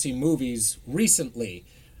Bob Fosse movies recently,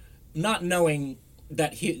 not knowing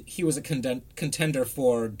that he was a contender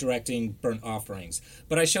for directing Burnt Offerings.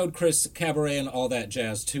 But I showed Chris Cabaret and All That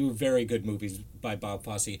Jazz, two very good movies by Bob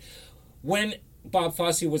Fosse. When Bob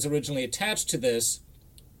Fosse was originally attached to this,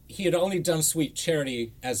 he had only done Sweet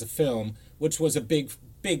Charity as a film, which was a big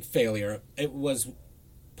failure. It was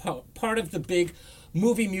part of the big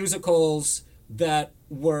movie musicals that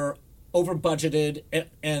were over-budgeted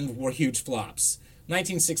and were huge flops.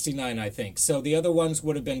 1969, I think. So the other ones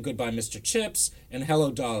would have been Goodbye, Mr. Chips and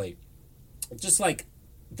Hello, Dolly. Just like,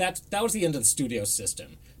 that was the end of the studio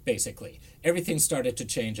system, basically. Everything started to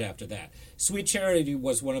change after that. Sweet Charity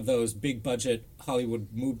was one of those big-budget Hollywood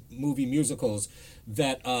movie musicals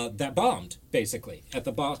that bombed, basically, at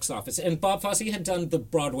the box office. And Bob Fosse had done the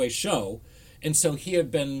Broadway show, and so he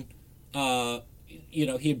had been...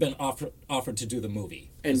 he had been offered to do the movie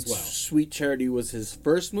as well. Sweet Charity was his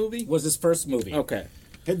first movie? Was his first movie. Okay.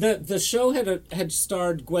 The show had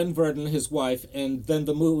starred Gwen Verdon, his wife, and then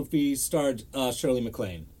the movie starred Shirley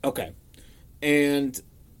MacLaine. Okay. And...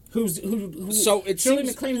 So it Shirley seems...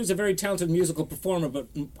 MacLaine, who's a very talented musical performer, but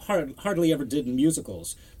hardly ever did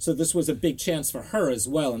musicals. So this was a big chance for her as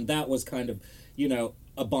well, and that was kind of,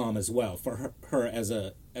 a bomb as well for her as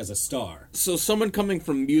a star. So someone coming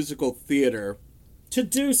from musical theater... to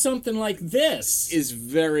do something like this is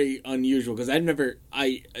very unusual, because I'd never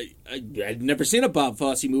seen a Bob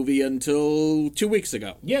Fosse movie until 2 weeks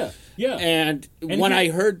ago. Yeah. And when I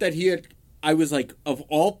heard that I was like, of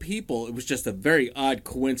all people, it was just a very odd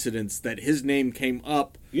coincidence that his name came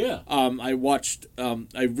up. Yeah. I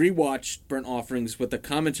rewatched Burnt Offerings with a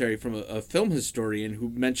commentary from a film historian who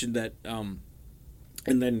mentioned that, and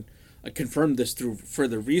then I confirmed this through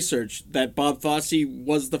further research, that Bob Fosse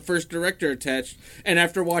was the first director attached. And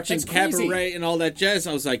after watching Cabaret and All That Jazz,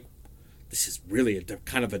 I was like, this is really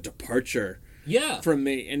kind of a departure from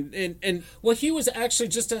me. And well, he was actually,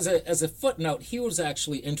 just as a footnote, he was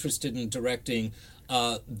actually interested in directing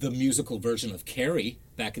the musical version of Carrie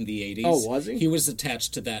back in the 80s. Oh, was he? He was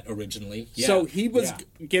attached to that originally. Yeah. So he was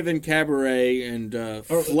given Cabaret and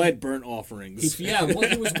fled Burnt Offerings. He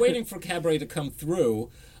was waiting for Cabaret to come through.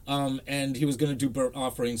 And he was going to do Burnt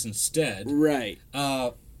Offerings instead. Right.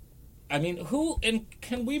 Can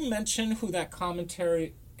we mention who that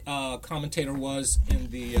commentator was in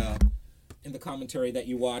the commentary that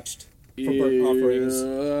you watched for Burnt Offerings?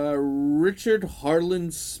 Richard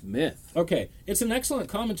Harlan Smith. Okay, it's an excellent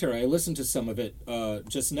commentary. I listened to some of it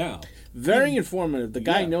just now. Very informative. The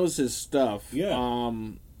guy knows his stuff.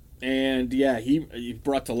 Yeah. He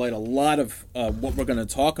brought to light a lot of what we're going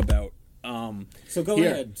to talk about. So go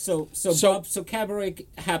ahead. So Cabaret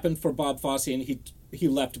happened for Bob Fosse, and he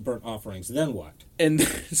left Burnt Offerings. Then what? And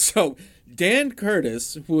so Dan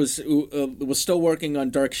Curtis, who was still working on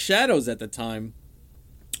Dark Shadows at the time,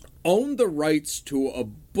 owned the rights to a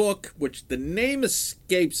book, which the name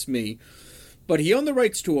escapes me, but he owned the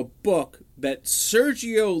rights to a book that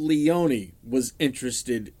Sergio Leone was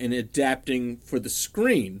interested in adapting for the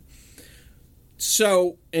screen.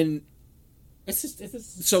 So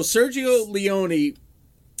Sergio Leone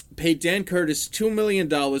paid Dan Curtis $2 million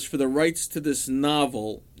for the rights to this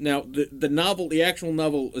novel. Now, the actual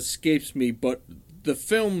novel escapes me, but the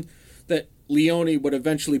film that Leone would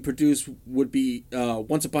eventually produce would be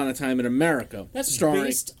Once Upon a Time in America. That's starring...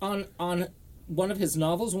 based on one of his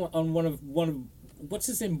novels, on one of what's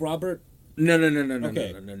his name, Robert? No.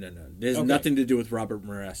 Okay. No. There's nothing to do with Robert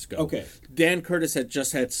Marasco. Okay. Dan Curtis had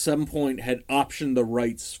just at some point had optioned the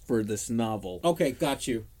rights for this novel. Okay, got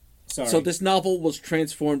you. Sorry. So this novel was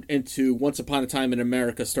transformed into Once Upon a Time in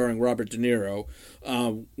America, starring Robert De Niro,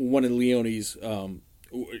 one of Leone's,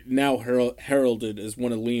 now heralded as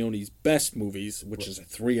one of Leone's best movies, which is a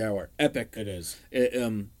 3-hour epic. It is.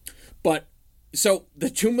 But so the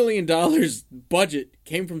 $2 million budget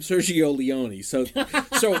came from Sergio Leone. So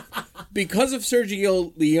because of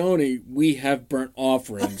Sergio Leone, we have Burnt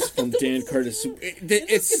Offerings from Dan Curtis.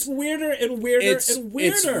 It's weirder and weirder and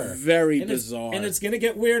weirder. It's very bizarre. And it's going to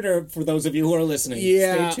get weirder for those of you who are listening.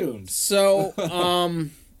 Yeah. Stay tuned. So,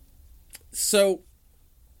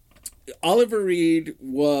 Oliver Reed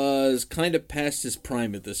was kind of past his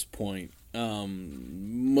prime at this point.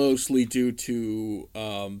 Mostly due to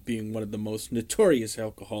being one of the most notorious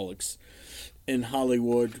alcoholics in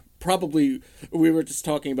Hollywood. Probably, we were just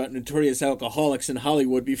talking about notorious alcoholics in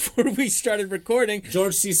Hollywood before we started recording.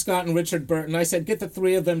 George C. Scott and Richard Burton. I said, get the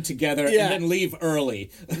three of them together and then leave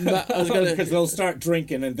early. Because they'll start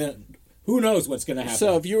drinking and then who knows what's going to happen.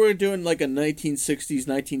 So if you were doing like a 1960s,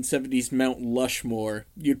 1970s Mount Lushmore,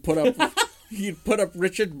 you'd put up... You'd put up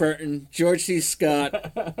Richard Burton, George C.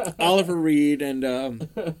 Scott, Oliver Reed, and I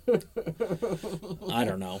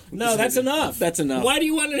don't know. No, that's enough. That's enough. Why do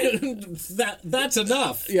you want to? That's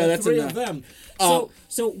enough. Yeah, that's three enough. of them.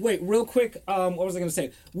 So wait, real quick. What was I going to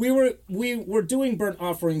say? We were doing Burnt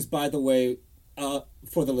Offerings, by the way,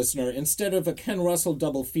 for the listener, instead of a Ken Russell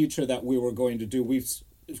double feature that we were going to do.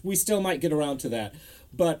 We still might get around to that,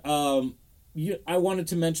 but. I wanted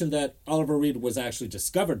to mention that Oliver Reed was actually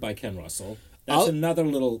discovered by Ken Russell. That's another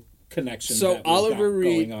little connection. So that Oliver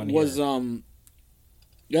Reed going on was here.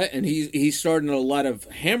 Yeah, and he starred in a lot of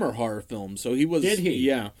Hammer horror films. So he was. Did he?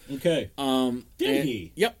 Yeah. Okay. Did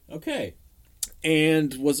he? Yep. Okay.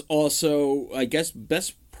 And was also, I guess,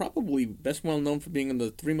 best well known for being in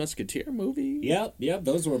the Three Musketeer movie. Yep.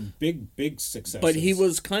 Those were big successes. But he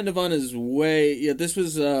was kind of on his way. Yeah, this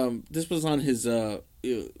was on his.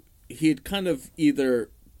 He had kind of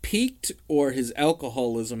either peaked or his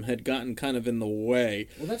alcoholism had gotten kind of in the way.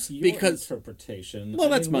 Well, that's your interpretation. Well,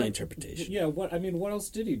 that's my interpretation. Yeah. What else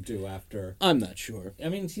did he do after? I'm not sure. I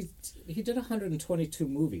mean, he did 122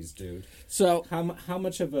 movies, dude. So how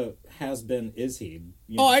much of a has-been is he?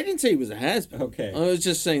 I didn't say he was a has-been. Okay. I was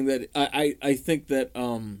just saying that I think that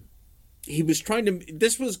he was trying to.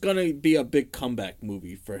 This was going to be a big comeback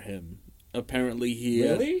movie for him. Apparently, he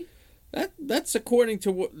really. That's according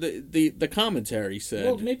to what the commentary said.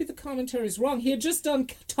 Well, maybe the commentary's wrong. He had just done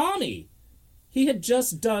Tommy.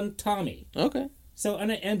 Okay. So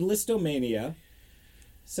and Listomania.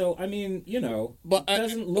 So I mean, but it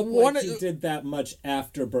doesn't look like he did that much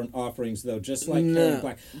after Burnt Offerings, though. Just like Karen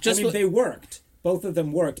Black. They worked. Both of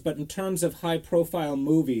them worked, but in terms of high-profile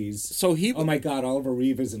movies, oh my God, Oliver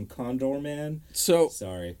Reed is in Condor Man. So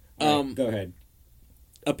sorry. Right, go ahead.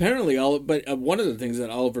 Apparently, one of the things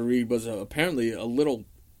that Oliver Reed was apparently a little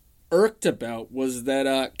irked about was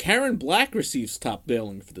that Karen Black receives top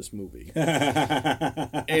billing for this movie,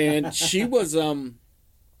 and she was,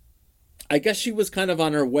 I guess she was kind of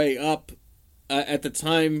on her way up at the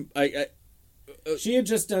time. She had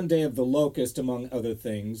just done Day of the Locust, among other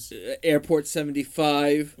things. Airport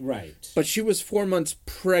 75, right? But she was 4 months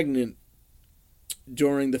pregnant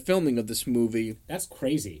during the filming of this movie. That's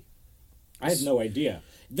crazy. I had no idea.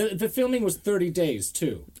 The filming was 30 days,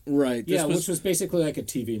 too. Right. Which was basically like a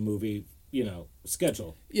TV movie,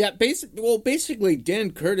 schedule. Yeah, basically,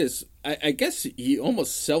 Dan Curtis, I guess he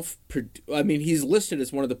almost he's listed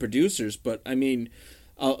as one of the producers, but,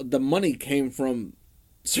 the money came from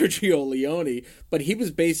Sergio Leone, but he was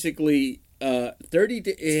basically 30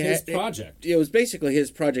 days. His project. It was basically his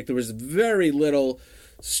project. There was very little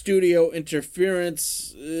studio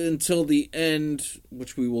interference until the end,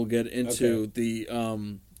 which we will get into. Okay.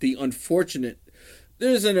 The unfortunate.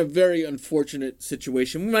 There's a very unfortunate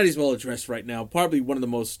situation. We might as well address right now. Probably one of the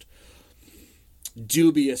most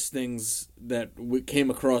dubious things that we came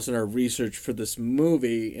across in our research for this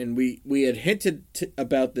movie, and we had hinted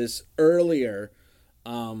about this earlier.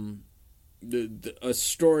 A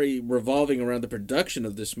story revolving around the production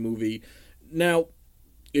of this movie. Now,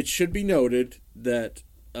 it should be noted that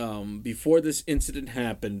before this incident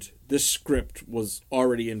happened, this script was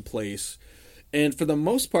already in place, and for the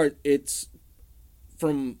most part, it's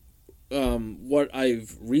from what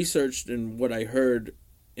I've researched and what I heard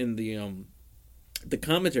in the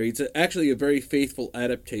commentary. It's actually a very faithful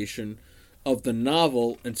adaptation of the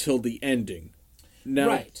novel until the ending. Now,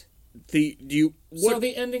 right. So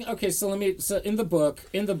the ending. Okay, so in the book,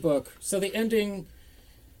 so the ending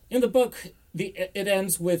in the book, it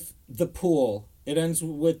ends with the pool. It ends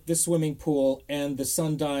with the swimming pool and the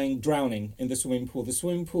son drowning in the swimming pool. The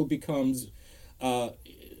swimming pool becomes,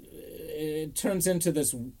 it turns into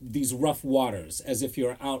these rough waters, as if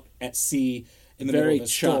you're out at sea in the middle of a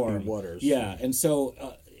storm. Very choppy waters. Yeah, and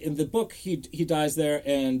so in the book he dies there,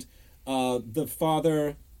 and the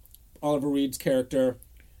father, Oliver Reed's character,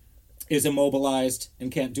 is immobilized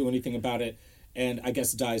and can't do anything about it, and I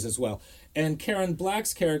guess dies as well. And Karen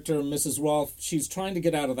Black's character, Mrs. Rolfe, she's trying to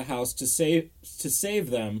get out of the house to save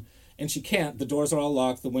them, and she can't. The doors are all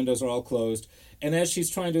locked, the windows are all closed, and as she's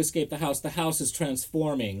trying to escape the house is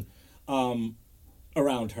transforming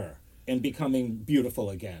around her and becoming beautiful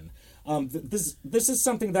again. This is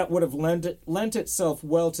something that would have lent itself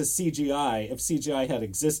well to CGI if CGI had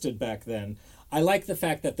existed back then. I like the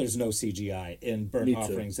fact that there's no CGI in Burnt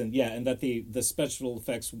Offerings, and that the special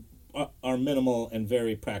effects are minimal and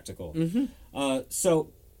very practical. Mm-hmm.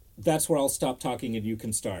 So that's where I'll stop talking and you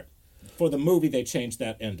can start. For the movie, they changed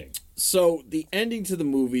that ending. So the ending to the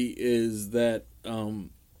movie is that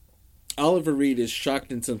Oliver Reed is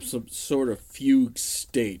shocked in some sort of fugue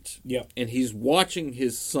state. Yep. And he's watching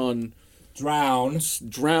his son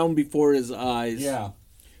drown before his eyes. Yeah.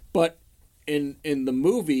 But in the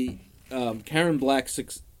movie, Karen Black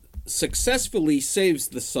successfully saves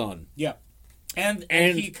the son. Yeah. And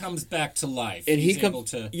he comes back to life. And he's able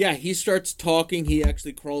to... Yeah, he starts talking. He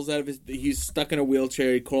actually crawls out of his... He's stuck in a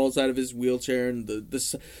wheelchair. He crawls out of his wheelchair. And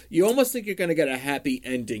you almost think you're going to get a happy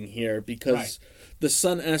ending here because... Right. The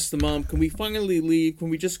son asks the mom, "Can we finally leave? Can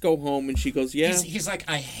we just go home?" And she goes, "Yeah." He's like,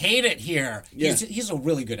 "I hate it here." Yeah. He's a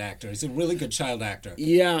really good actor. He's a really good child actor.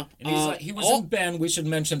 Yeah. And he was in Ben. We should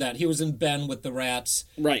mention that he was in Ben with the Rats.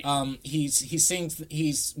 Right. He sings.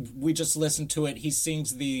 We just listened to it. He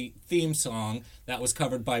sings the theme song that was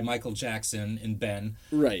covered by Michael Jackson in Ben.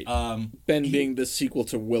 Right. Ben being the sequel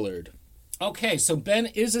to Willard. Okay, so Ben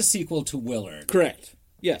is a sequel to Willard. Correct.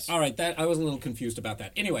 Yes. All right, I was a little confused about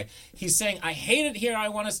that. Anyway, he's saying, "I hate it here, I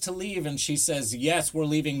want us to leave." And she says, "Yes, we're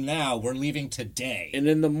leaving now. We're leaving today." And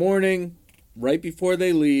in the morning, right before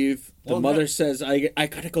they leave, the mother says, I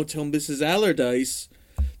got to go tell Mrs. Allardyce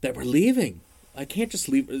that we're leaving. I can't just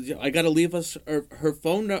leave. I got to leave us her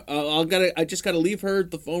phone. I just got to leave her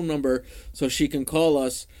the phone number so she can call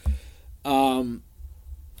us. And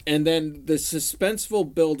then the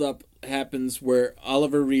suspenseful buildup happens where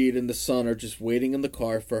Oliver Reed and the son are just waiting in the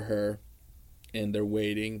car for her, and they're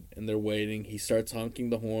waiting and they're waiting. He starts honking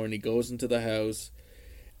the horn. He goes into the house,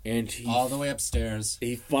 and all the way upstairs.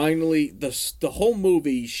 He finally the whole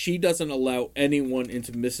movie she doesn't allow anyone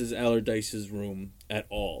into Mrs. Allardyce's room at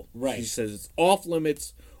all. Right. She says it's off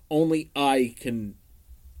limits. Only I can.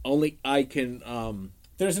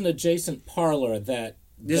 There's an adjacent parlor that.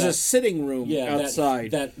 There's a sitting room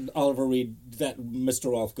outside that Oliver Reed, that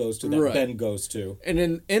Mr. Rolfe goes to, that right. Ben goes to.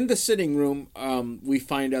 And in the sitting room, we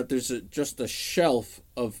find out there's just a shelf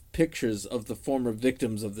of pictures of the former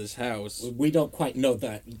victims of this house. We don't quite know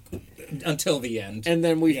that until the end. And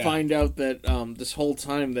then we find out that this whole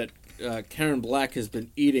time that Karen Black has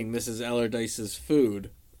been eating Mrs. Allardyce's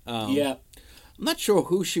food. I'm not sure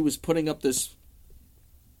who she was putting up this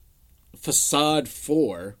facade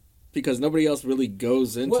for. Because nobody else really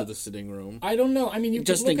goes into the sitting room. I don't know. I mean, you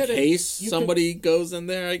just could look in case somebody goes in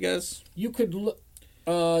there, I guess. You could look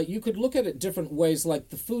at it different ways.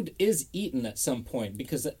 Like the food is eaten at some point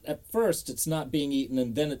because at first it's not being eaten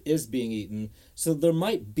and then it is being eaten. So there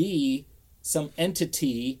might be some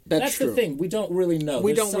entity. That's true. The thing. We don't really know.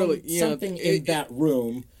 There's something in that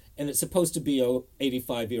room, and it's supposed to be a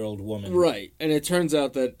 85-year-old woman. Right, and it turns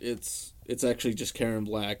out that it's actually just Karen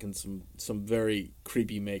Black and some very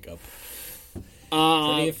creepy makeup.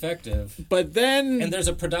 Pretty effective. But then... And there's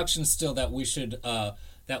a production still that we should...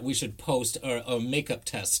 that that we should post a makeup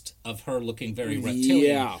test of her looking very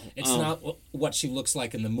reptilian. Yeah, It's not what she looks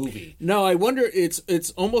like in the movie. No, I wonder. It's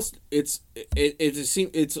almost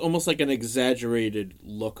almost like an exaggerated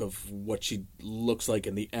look of what she looks like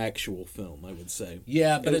in the actual film. I would say.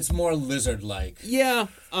 Yeah, but it's more lizard-like. Yeah,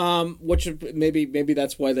 which maybe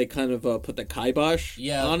that's why they kind of put the kibosh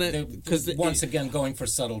on it, because once again going for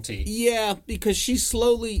subtlety. Yeah, because she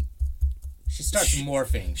starts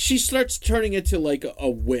morphing. She starts turning into like a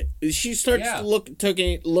witch. She starts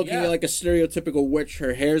looking like a stereotypical witch.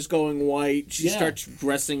 Her hair's going white. She starts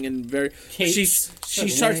dressing in very. She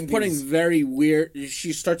starts putting very weird.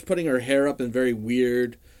 She starts putting her hair up in very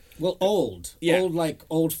weird. Well, old like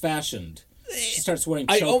old-fashioned. She starts wearing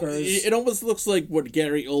chokers. It almost looks like what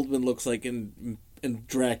Gary Oldman looks like in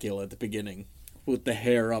Dracula at the beginning, with the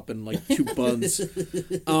hair up and like two buns.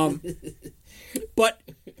 But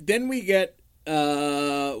then we get.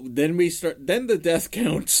 Then the death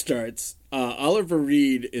count starts. Oliver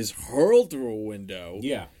Reed is hurled through a window.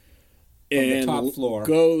 Yeah. And the top floor.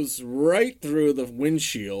 Goes right through the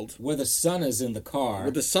windshield. Where the son is in the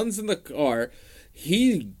car.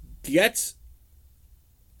 He gets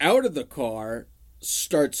out of the car,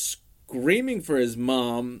 starts screaming for his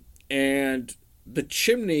mom, and the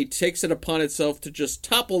chimney takes it upon itself to just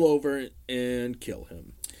topple over and kill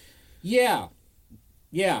him. Yeah.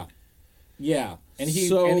 And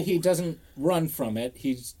he doesn't run from it.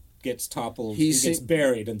 He gets toppled. He gets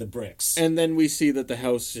buried in the bricks. And then we see that the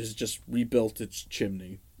house has just rebuilt its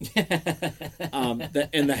chimney. And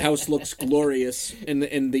the house looks glorious in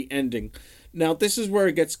the ending. Now, this is where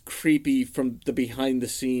it gets creepy from the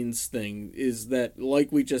behind-the-scenes thing, is that,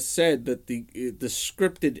 like we just said, that the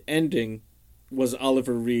scripted ending was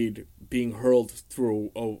Oliver Reed being hurled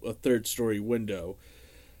through a third-story window.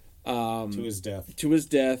 To his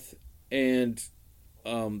death. And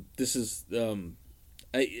this is,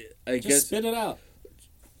 I just guess... spit it out.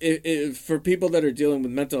 For people that are dealing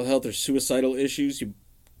with mental health or suicidal issues, you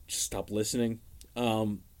just stop listening.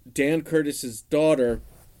 Dan Curtis's daughter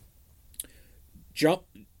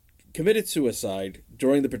committed suicide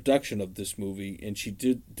during the production of this movie, and she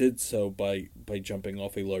did so by jumping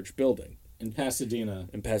off a large building. In Pasadena,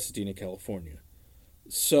 California.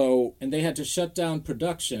 So, and they had to shut down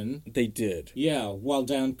production. They did. Yeah, while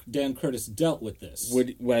Dan Curtis dealt with this.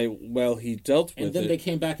 While he dealt with it. And then they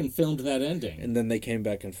came back and filmed that ending.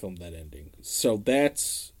 So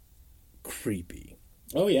that's creepy.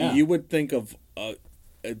 Oh, yeah. You would think of...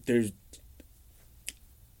 there's...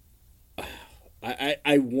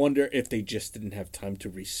 I wonder if they just didn't have time to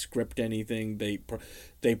re-script anything. They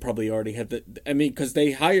probably already had the... I mean, because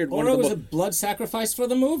they hired one of the... Or it was a blood sacrifice for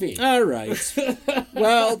the movie. All right.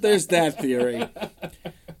 Well, there's that theory.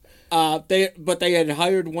 They had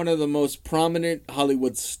hired one of the most prominent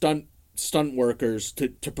Hollywood stunt workers to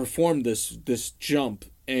perform this jump,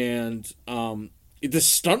 and the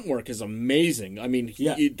stunt work is amazing. I mean,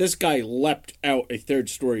 this guy leapt out a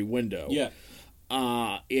third-story window. Yeah.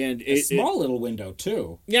 And a small little window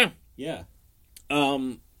too. Yeah. Yeah.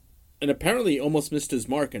 And apparently almost missed his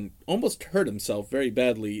mark and almost hurt himself very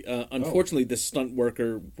badly. Unfortunately, this stunt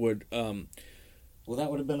worker would. Well,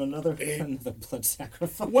 that would have been another blood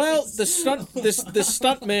sacrifice. Well, the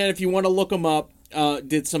stunt man, if you want to look him up,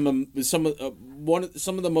 did some of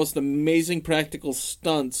the most amazing practical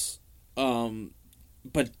stunts.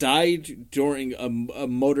 But died during a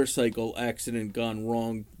motorcycle accident gone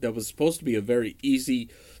wrong that was supposed to be a very easy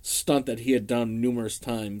stunt that he had done numerous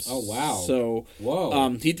times. Oh, wow. So,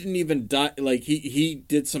 he didn't even die. Like, he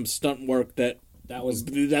did some stunt work that was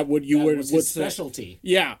his specialty.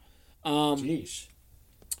 Yeah. Jeez.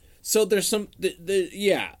 So there's some...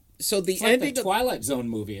 yeah. So the it's ending like the Twilight Zone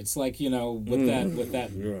movie. It's like, with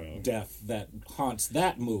that death that haunts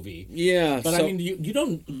that movie. Yeah, but I mean, you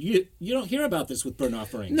don't hear about this with Burnt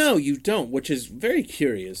Offerings. No, you don't, which is very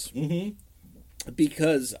curious. Mm-hmm.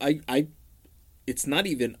 Because it's not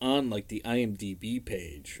even on like the IMDb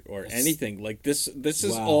page or anything like this. This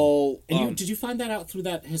is all. And did you find that out through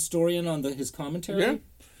that historian on his commentary? Yeah.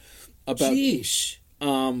 About. Sheesh.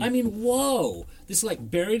 I mean, whoa! This is like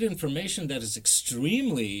buried information that is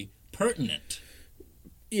extremely pertinent.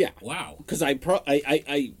 Yeah. Wow. Because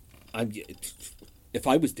if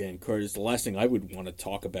I was Dan Curtis, the last thing I would want to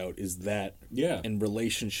talk about is that. Yeah. In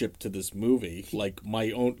relationship to this movie, like my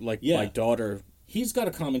daughter. He's got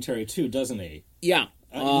a commentary too, doesn't he? Yeah.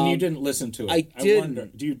 You didn't listen to it. I did. Wonder,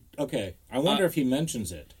 I wonder if he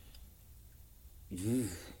mentions it.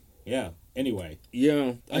 Yeah. Anyway,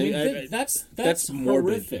 yeah, I mean that's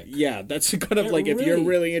morbid. Horrific. Yeah, that's kind of like if you're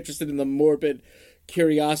really interested in the morbid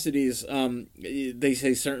curiosities. They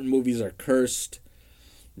say certain movies are cursed.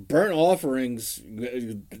 Burnt Offerings,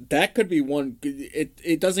 that could be one.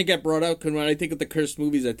 It doesn't get brought up because when I think of the cursed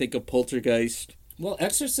movies, I think of Poltergeist. Well,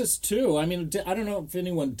 Exorcist too. I mean, I don't know if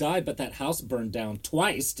anyone died, but that house burned down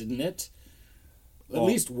twice, didn't it? At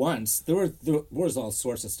least once. There was all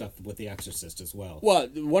sorts of stuff with The Exorcist as well. Well,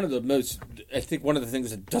 one of the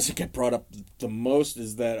things that doesn't get brought up the most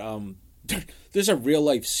is that there's a real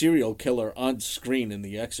life serial killer on screen in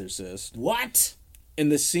The Exorcist. What? In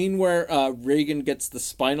the scene where Reagan gets the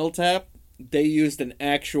spinal tap, they used an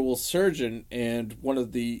actual surgeon and one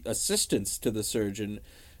of the assistants to the surgeon.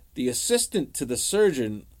 The assistant to the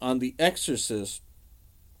surgeon on The Exorcist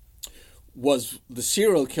was the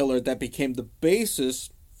serial killer that became the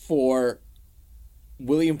basis for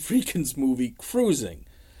William Friedkin's movie Cruising.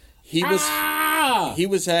 He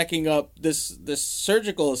was hacking up this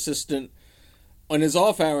surgical assistant on his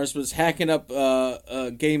off hours, was hacking up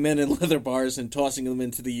gay men in leather bars and tossing them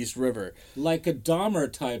into the East River. Like a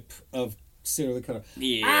Dahmer type of serial killer.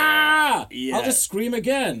 Yeah. Yeah. I'll just scream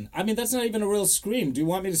again. I mean, that's not even a real scream. Do you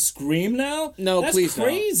want me to scream now? No, that's please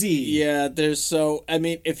crazy. Don't. Yeah, I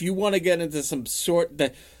mean, if you want to get into some sort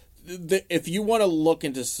if you want to look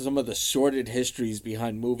into some of the sordid histories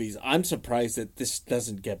behind movies, I'm surprised that this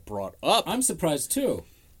doesn't get brought up. I'm surprised too.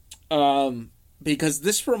 Because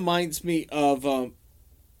this reminds me of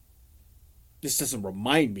this doesn't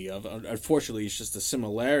remind me of, unfortunately it's just a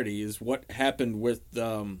similarity, is what happened with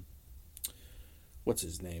what's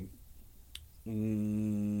his name?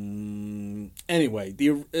 Anyway,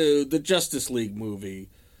 the Justice League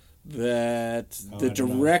movie that the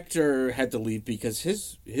director had to leave because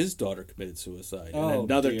his daughter committed suicide,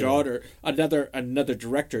 and another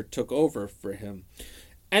director took over for him.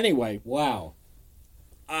 Anyway, wow.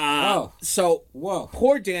 So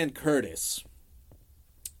poor Dan Curtis,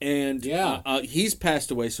 and he's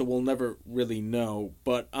passed away, so we'll never really know.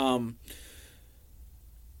 But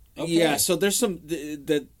yeah, so there's some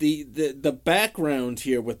the background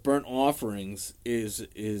here with Burnt Offerings is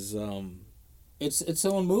it's its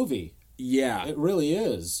own movie. Yeah, it really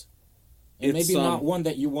is. And maybe not one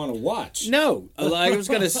that you want to watch. No, I was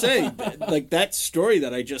going to say, like, that story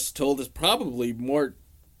that I just told is probably more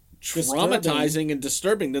traumatizing and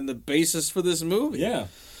disturbing than the basis for this movie. Yeah.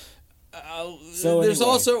 So there's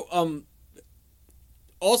also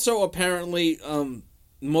apparently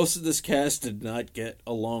most of this cast did not get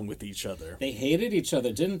along with each other. They hated each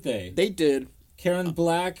other, didn't they? They did. Karen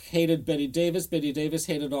Black hated Betty Davis. Betty Davis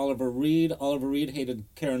hated Oliver Reed. Oliver Reed hated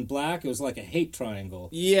Karen Black. It was like a hate triangle.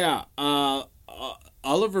 Yeah.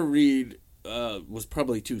 Oliver Reed was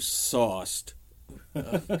probably too sauced.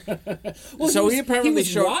 Well, so he apparently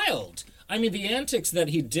was wild. I mean, the antics that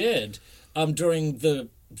he did during the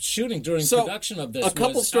shooting, during production of this,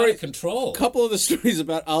 was out of control. A couple of the stories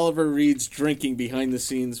about Oliver Reed's drinking behind the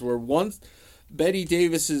scenes were, once Betty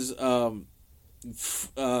Davis's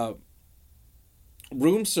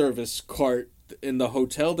room service cart in the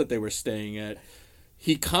hotel that they were staying at,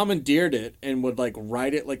 he commandeered it and would like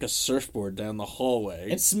ride it like a surfboard down the hallway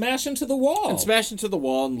and smash into the wall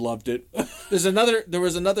and loved it. There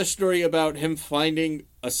was another story about him finding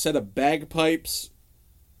a set of bagpipes,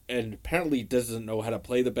 and apparently he doesn't know how to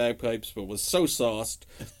play the bagpipes, but was so sauced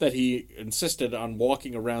that he insisted on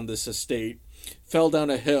walking around this estate, fell down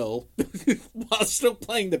a hill while still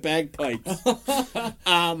playing the bagpipes.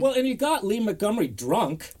 Well, and he got Lee Montgomery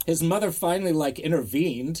drunk. His mother finally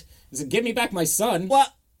intervened. He said, "Give me back my son." The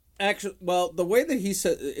way that he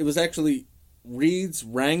said it was actually Reed's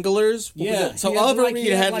Wranglers. So Oliver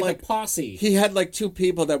Reed had a posse. He had two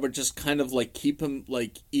people that would just kind of keep him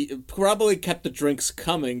probably kept the drinks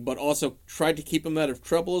coming, but also tried to keep him out of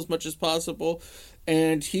trouble as much as possible.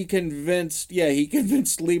 And he convinced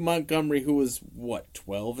Lee Montgomery, who was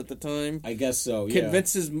 12 at the time. I guess so. Yeah.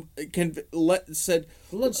 Said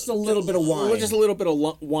just a little bit of wine. Just a little bit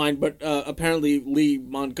of wine, but apparently Lee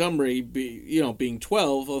Montgomery, being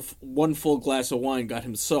 12, of one full glass of wine got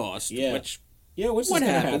him sauced. Yeah. Which what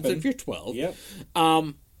happens if you're 12? Yep.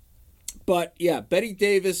 But yeah, Betty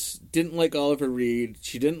Davis didn't like Oliver Reed.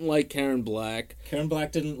 She didn't like Karen Black. Karen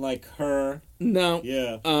Black didn't like her. No.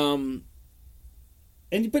 Yeah.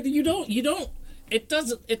 But you don't. It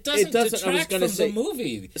doesn't detract from the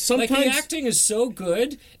movie. Sometimes the acting is so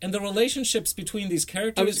good, and the relationships between these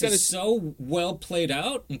characters is so well played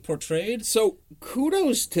out and portrayed. So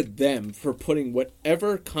kudos to them for putting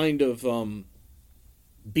whatever kind of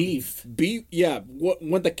beef. Yeah,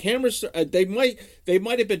 when the cameras, they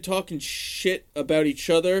might have been talking shit about each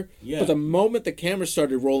other. Yeah. But the moment the camera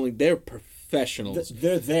started rolling, they're professionals.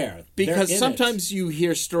 They're there because sometimes you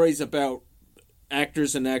hear stories about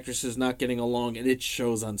actors and actresses not getting along, and it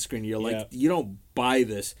shows on screen. You're like, you don't buy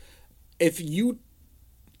this. If you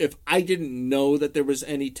if I didn't know that there was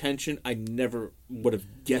any tension, I never would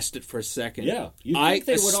have guessed it for a second. Yeah, you think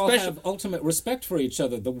they would all have ultimate respect for each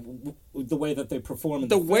other, the way that they perform in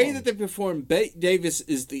the film. way that they perform. Davis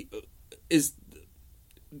is the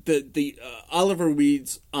Oliver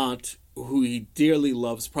Reed's aunt, who he dearly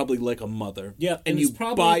loves, probably like a mother. Yeah, and it's you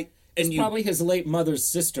probably buy. It's probably his late mother's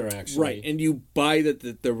sister, actually. Right, and you buy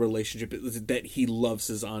that the relationship is that he loves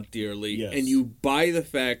his aunt dearly, Yes. and you buy the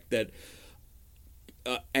fact that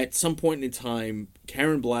at some point in time,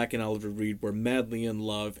 Karen Black and Oliver Reed were madly in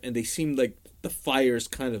love, and they seemed like the fire's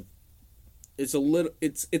kind of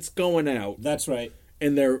it's going out. That's right.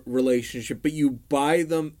 In their relationship, but you buy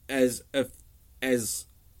them as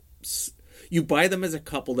you buy them as a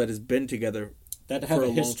couple that has been together That have for a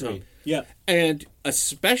long history. time. Yeah. And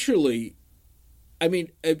especially, I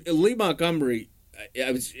mean, Lee Montgomery,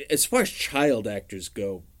 as far as child actors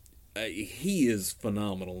go, he is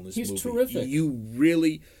phenomenal in this movie. He's terrific.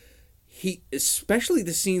 Especially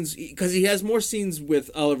the scenes, because he has more scenes with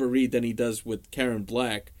Oliver Reed than he does with Karen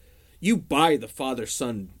Black. You buy the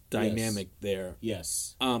father-son dynamic there.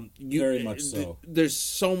 Yes. Very much so. There's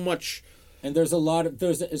so much, and there's a lot of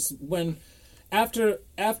after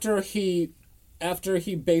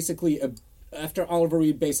Oliver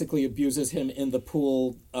Reed basically abuses him in the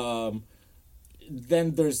pool,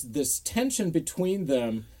 then there's this tension between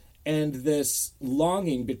them and this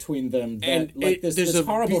longing between them that And this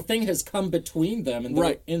horrible thing has come between them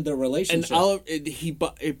in their relationship.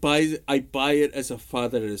 I buy it as a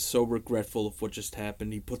father that is so regretful of what just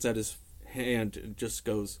happened. He puts out his hand and just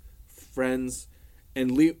goes, "Friends."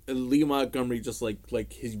 And Lee Montgomery just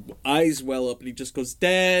like his eyes well up, and he just goes,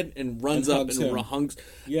 "Dad," and runs up and hugs.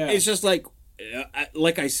 Yeah, it's just like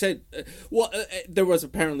I said. There was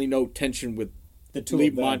apparently no tension with the two Lee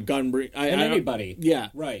of them. Montgomery and anybody. Yeah,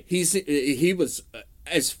 right. He was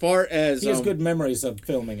as far as he has good memories of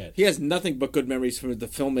filming it. He has nothing but good memories from the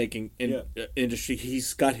filmmaking industry.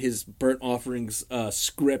 He's got his Burnt Offerings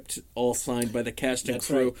script all signed by the cast and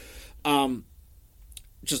crew. Right.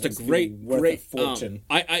 Just That's a great fortune.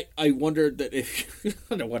 I wondered that if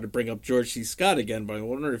I don't want to bring up George C. Scott again, but I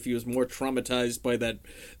wonder if he was more traumatized by that.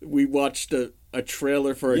 We watched a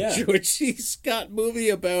trailer for a George C. Scott movie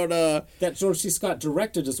about that George C. Scott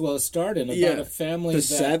directed as well as starred in about a family. The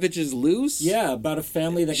Savages Loose. Yeah, about a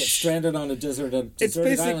family that gets stranded on a deserted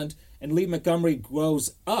island, and Lee Montgomery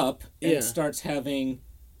grows up and starts having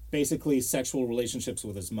basically sexual relationships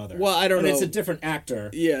with his mother. Well, I don't know. It's a different actor.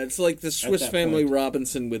 Yeah, it's like the Swiss Family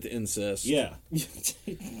Robinson with incest. Yeah.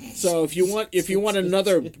 So if you want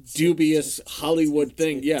another dubious Hollywood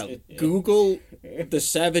thing, Google The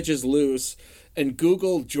Savages Loose and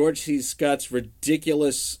Google George C. Scott's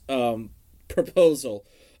ridiculous proposal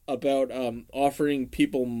about offering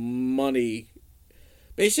people money,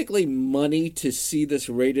 basically money to see this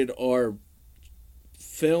rated R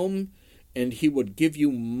film. And he would give you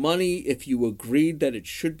money if you agreed that it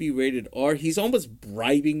should be rated R. He's almost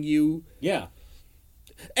bribing you. Yeah.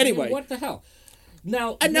 Anyway. I mean, what the hell?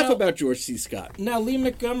 Now about George C. Scott. Now, Lee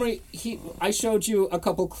Montgomery, I showed you a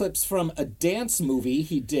couple clips from a dance movie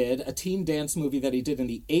he did, a teen dance movie that he did in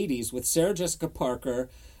the 80s with Sarah Jessica Parker,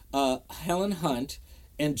 Helen Hunt,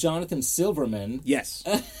 and Jonathan Silverman. Yes.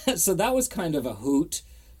 So that was kind of a hoot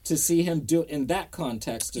to see him do in that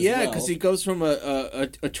context as well. Yeah, because he goes from a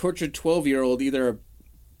tortured 12-year-old either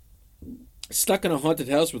stuck in a haunted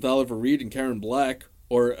house with Oliver Reed and Karen Black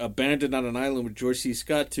or abandoned on an island with George C.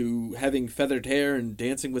 Scott to having feathered hair and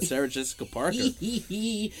dancing with Sarah Jessica Parker.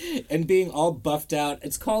 And being all buffed out.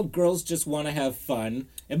 It's called Girls Just Want to Have Fun.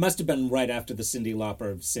 It must have been right after the Cyndi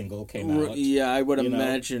Lauper single came out. Yeah, I would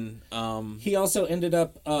imagine. He also ended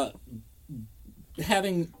up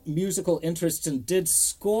having musical interests and did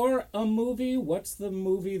score a movie. What's the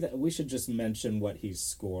movie that we should just mention what he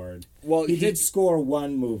scored? Well, he did score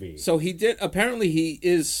one movie. So he did. Apparently, he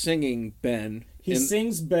is singing Ben. He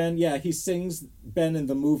sings Ben. Yeah, he sings Ben in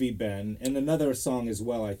the movie Ben, and another song as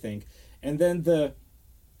well, I think. And then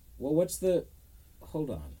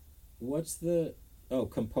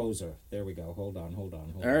composer. There we go. Hold on.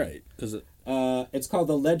 All right, because it's called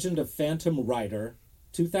The Legend of Phantom Rider,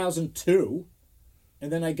 2002.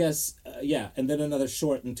 And then I guess, and then another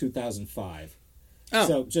short in 2005. Oh.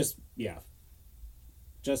 So just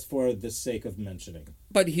for the sake of mentioning.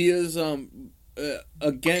 But he is,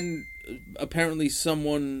 again, apparently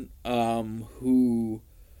someone who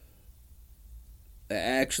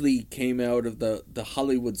actually came out of the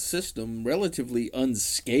Hollywood system relatively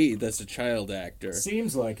unscathed as a child actor.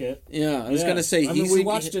 Seems like it. Yeah, I was going to say... we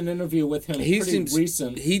watched an interview with him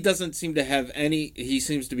recent. He doesn't seem to have any... He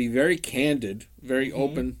seems to be very candid, very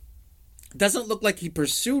open doesn't look like he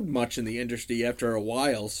pursued much in the industry after a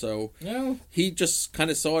while, so No. he just kind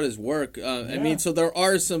of saw it as work. I mean, so there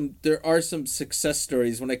are some success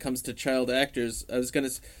stories when it comes to child actors.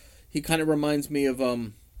 He kind of reminds me of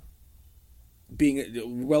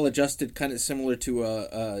being well-adjusted, kind of similar to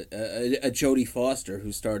a Jodie Foster,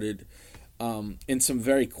 who started in some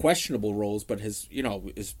very questionable roles, but is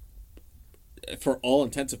for all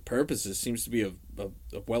intents and purposes seems to be a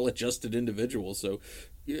well-adjusted individual. So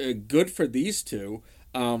good for these two.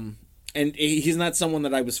 And he's not someone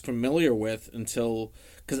that I was familiar with until,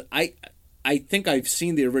 because I think I've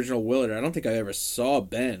seen the original Willard. I don't think I ever saw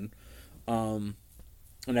Ben.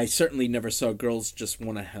 And I certainly never saw Girls Just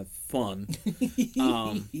Want to Have Fun.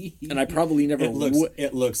 And I probably never would.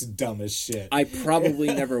 It looks dumb as shit. I probably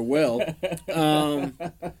never will.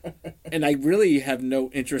 And I really have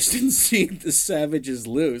no interest in seeing The Savage Is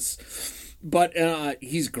Loose. But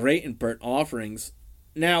he's great in Burnt Offerings.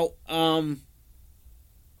 Now, Burnt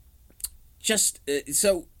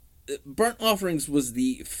Offerings was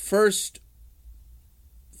the first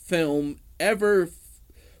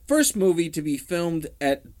movie to be filmed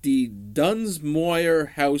at the Dunsmuir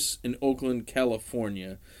House in Oakland,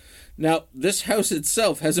 California. Now, this house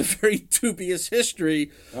itself has a very dubious history.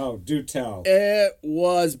 Oh, do tell. It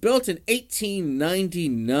was built in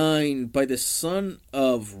 1899 by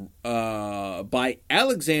by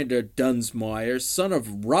Alexander Dunsmuir, son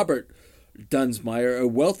of Robert Dunsmuir, a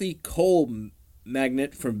wealthy coal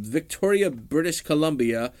magnate from Victoria, British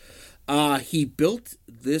Columbia. He built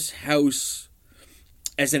this house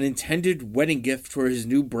as an intended wedding gift for his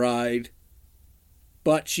new bride,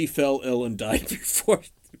 but she fell ill and died before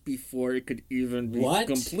it could even be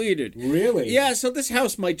completed. Really? Yeah, so this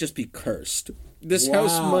house might just be cursed. This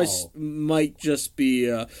house might just be...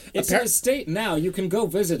 it's an estate now. You can go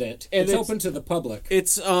visit it. It's open to the public.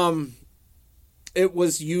 It's, it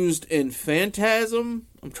was used in Phantasm.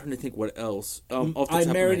 I'm trying to think what else. I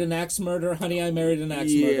Married an Axe Murder. Honey, I Married an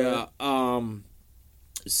Axe Murder. Yeah,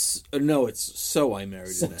 no, it's So I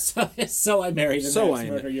Married an Axe. So I Married an Axe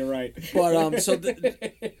Murder. You're right. But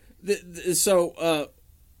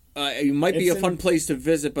it might be a fun place to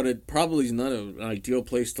visit, but it probably is not an ideal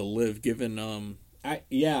place to live, given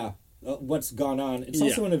what's gone on. It's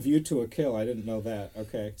also in A View to a Kill. I didn't know that.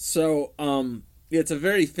 Okay. So it's a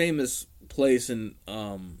very famous place in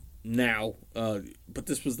now, but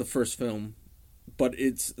this was the first film. But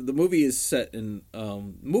the movie is set in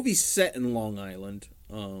Long Island.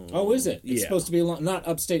 Is it? It's supposed to be not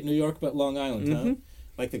upstate New York, but Long Island, huh?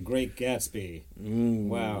 Like The Great Gatsby.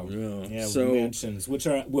 Wow. Yeah, so, mansions, which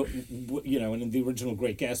are, in the original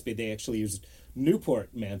Great Gatsby, they actually used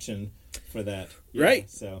Newport Mansion for that. Right.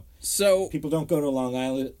 So people don't go to Long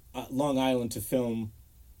Island to film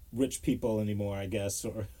rich people anymore, I guess,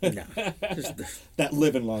 or that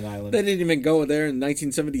live in Long Island. They didn't even go there in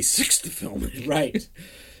 1976 to film it. Right.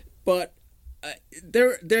 But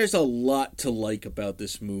there's a lot to like about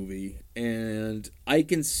this movie, and I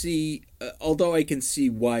can see, although I can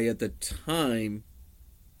see why at the time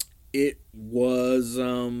it was,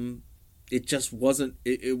 it just wasn't,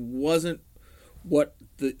 it wasn't what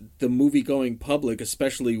the movie going public,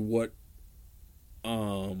 especially what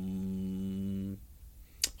horror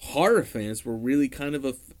fans were really kind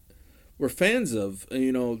of were fans of.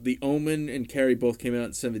 The Omen and Carrie both came out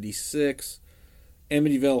in 1976.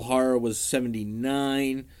 Amityville Horror was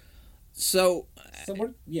 1979. So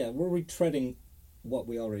we're retreading what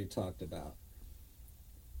we already talked about.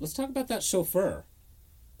 Let's talk about that chauffeur.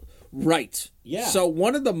 Right. Yeah. So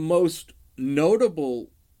one of the most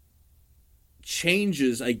notable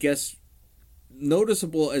changes, I guess,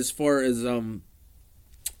 noticeable as far as one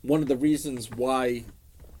of the reasons why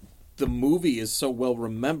the movie is so well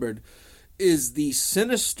remembered is the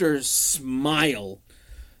sinister smile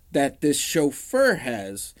that this chauffeur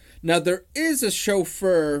has. Now, there is a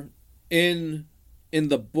chauffeur in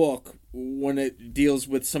the book when it deals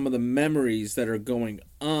with some of the memories that are going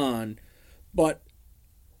on, but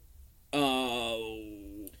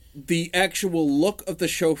the actual look of the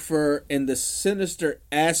chauffeur and the sinister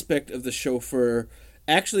aspect of the chauffeur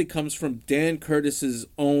actually comes from Dan Curtis's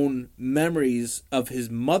own memories of his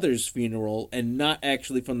mother's funeral, and not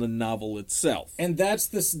actually from the novel itself. And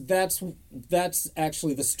that's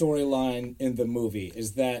actually the storyline in the movie,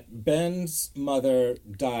 is that Ben's mother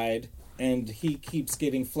died, and he keeps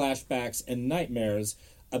getting flashbacks and nightmares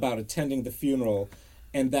about attending the funeral,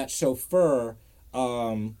 and that chauffeur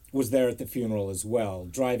was there at the funeral as well,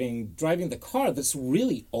 driving the car, this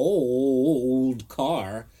really old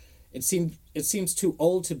car. It seems too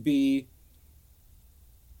old to be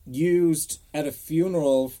used at a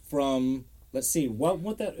funeral from, let's see,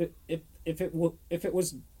 what that if it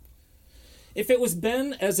was If it was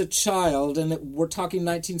Ben as a child, and we're talking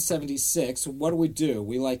 1976, what do?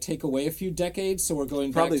 We like take away a few decades, so we're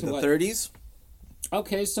going Probably back to the what? 30s.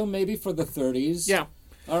 Okay, so maybe for the 30s. Yeah.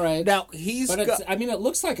 All right. Now But it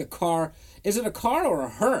looks like a car. Is it a car or a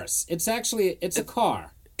hearse? It's a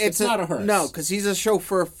car. It's not a hearse. No, because he's a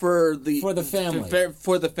chauffeur for the family.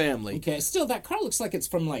 For the family. Okay. Still, that car looks like it's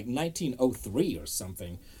from like 1903 or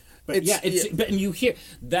something. But It's- But And you hear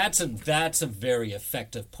that's a very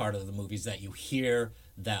effective part of the movies, that you hear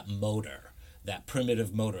that motor, that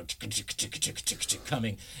primitive motor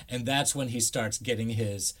coming, and that's when he starts getting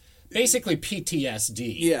his basically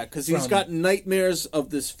PTSD. Yeah, because he's got nightmares of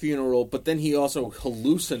this funeral, but then he also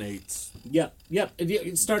hallucinates. Yep.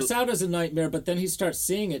 It starts out as a nightmare, but then he starts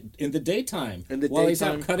seeing it in the daytime. While he's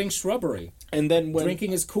out cutting shrubbery. And then when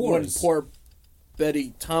drinking his Coors. When poor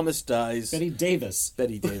Betty Thomas dies. Betty Davis. When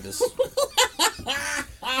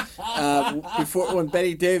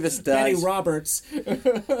Betty Davis dies. Betty Roberts.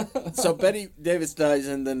 So Betty Davis dies,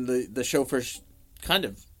 and then the chauffeur kind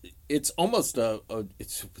of. It's almost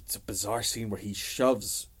it's a bizarre scene where he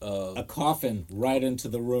shoves a coffin right into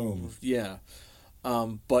the room. Yeah.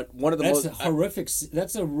 But one of the That's most horrific.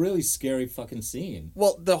 That's a really scary fucking scene.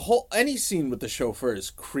 Well, any scene with the chauffeur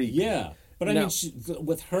is creepy. Yeah, but I No. mean,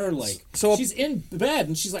 with her, like, So- she's in bed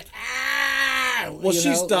and she's like, ah. Well,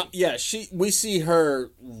 she's done. Yeah, we see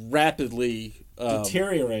her rapidly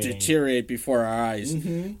deteriorate before our eyes,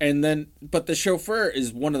 and then. But the chauffeur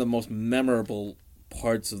is one of the most memorable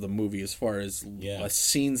parts of the movie as far as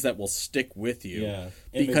scenes that will stick with you. Yeah,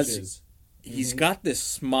 because images. he's got this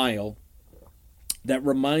smile that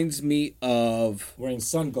reminds me of wearing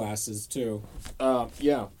sunglasses too.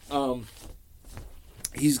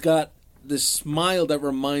 He's got this smile that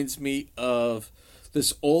reminds me of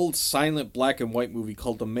this old silent black and white movie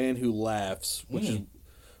called The Man Who Laughs, which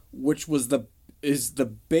is the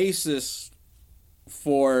basis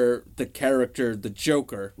for the character the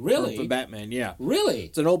Joker. Really? For Batman, yeah. Really?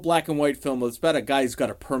 It's an old black and white film. It's about a guy who's got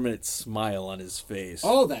a permanent smile on his face.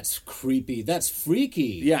 Oh, that's creepy. That's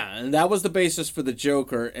freaky. Yeah, and that was the basis for the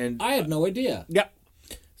Joker. And I had no idea. Yeah.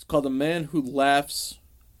 It's called The Man Who Laughs,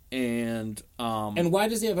 and why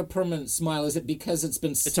does he have a permanent smile? Is it because it's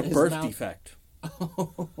been? It's a birth defect.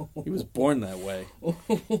 He was born that way.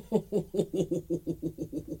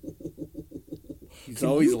 He's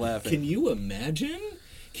always laughing. Can you imagine?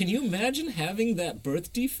 Can you imagine having that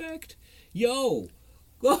birth defect? Yo.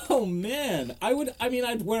 Oh man,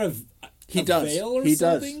 I'd wear a veil or he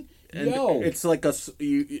something. Does. And Yo, it's like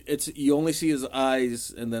you only see his eyes,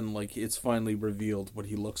 and then like it's finally revealed what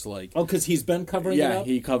he looks like. Oh, because he's been covering it up?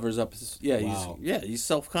 Yeah, he covers up his. Yeah, Wow. he's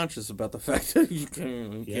self-conscious about the fact that he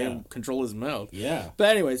can't control his mouth. Yeah.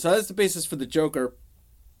 But anyway, so that's the basis for the Joker.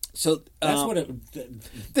 So that's what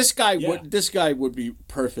this guy would be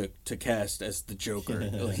perfect to cast as the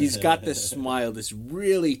Joker. He's got this smile, this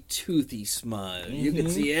really toothy smile. You can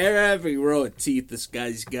see every row of teeth this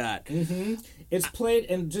guy's got. It's played,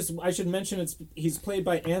 and I should mention he's played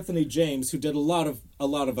by Anthony James, who did a lot of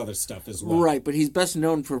other stuff as well. Right, but he's best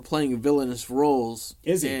known for playing villainous roles.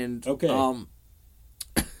 Is he? And, okay.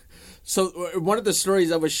 So one of the stories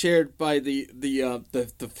that was shared by the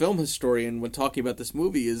film historian when talking about this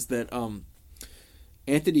movie is that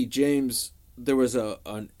Anthony James, there was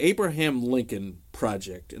an Abraham Lincoln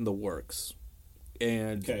project in the works,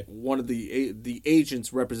 and one of the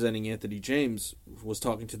agents representing Anthony James was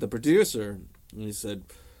talking to the producer, and he said,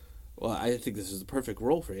 "Well, I think this is the perfect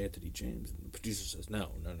role for Anthony James." And the producer says,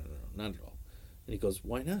 "No, not at all." And he goes,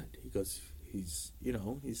 "Why not?" He goes, He's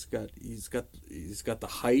got the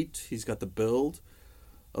height, he's got the build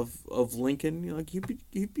of Lincoln. You're like,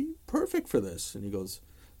 he'd be perfect for this. And he goes,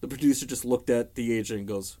 the producer just looked at the agent and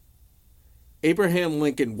goes, Abraham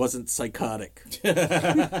Lincoln wasn't psychotic.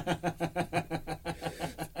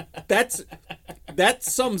 That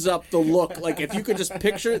sums up the look. Like, if you could just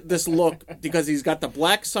picture this look, because he's got the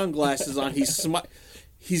black sunglasses on,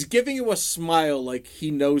 he's giving you a smile like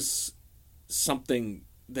he knows something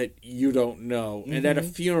that you don't know, and at a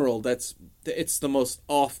funeral, it's the most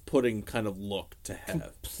off-putting kind of look to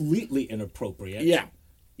have. Completely inappropriate.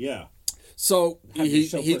 Yeah. So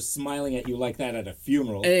he's smiling at you like that at a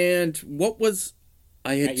funeral, and what was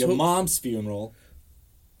at your mom's funeral,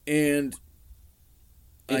 and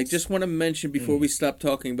I just want to mention before we stop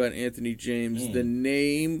talking about Anthony James, the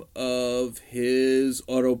name of his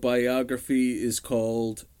autobiography is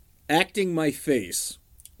called "Acting My Face."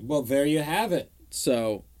 Well, there you have it.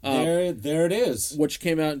 So there it is. Which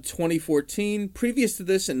came out in 2014. Previous to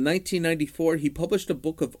this, in 1994, he published a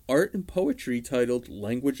book of art and poetry titled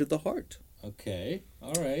 "Language of the Heart." Okay,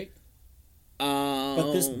 all right.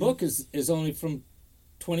 But this book is only from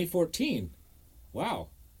 2014. Wow.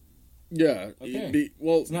 Yeah. Okay.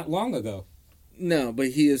 Well, It's not long ago. no, but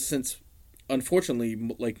he has since, unfortunately,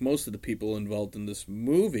 like most of the people involved in this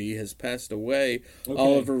movie, has passed away. Okay.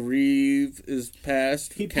 Oliver Reeve is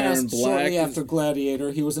passed. He Karen passed Black shortly is- after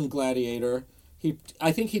Gladiator. He was in Gladiator.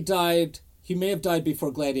 I think he died. He may have died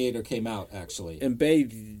before Gladiator came out, actually. and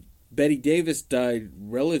Betty Davis died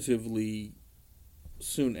relatively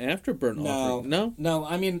soon after Burnt Offering. No,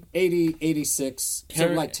 I mean 80, 86,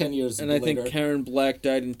 something like 10 years and later. I think Karen Black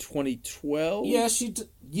died in 2012. Yeah,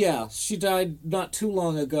 she died not too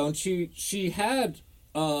long ago, and she had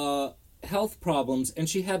health problems, and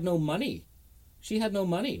she had no money.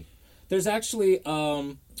 There's actually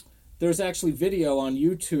video on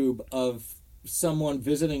YouTube of someone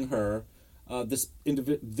visiting her.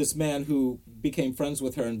 This man who became friends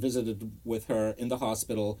with her and visited with her in the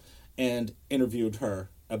hospital and interviewed her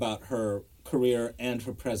about her career and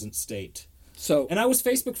her present state. So, And I was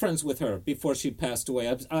Facebook friends with her before she passed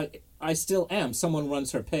away. I still am. Someone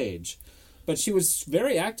runs her page. But she was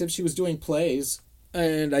very active. She was doing plays.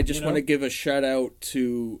 and I just you want to know? give a shout out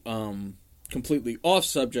to completely off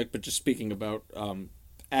subject, but just speaking about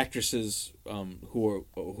actresses who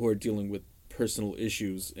are dealing with personal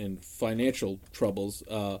issues and financial troubles.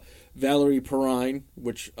 Valerie Perrine,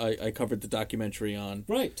 which I covered the documentary on.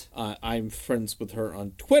 Right. I'm friends with her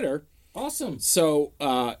on Twitter. Awesome. So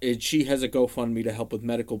she has a GoFundMe to help with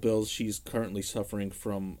medical bills. She's currently suffering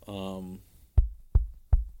from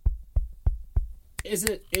Is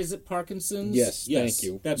it Parkinson's? yes, thank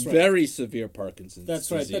you. That's right. Very severe Parkinson's.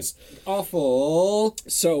 That's right. disease. That's awful.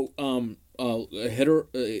 So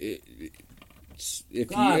if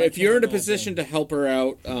God, I if you're in a can't position to help her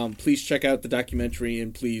out, please check out the documentary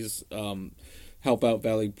and please help out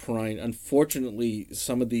Valerie Perrine. Unfortunately,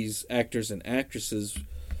 some of these actors and actresses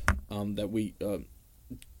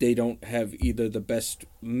they don't have either the best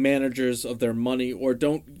managers of their money or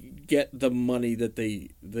don't get the money that they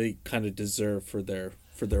kind of deserve for their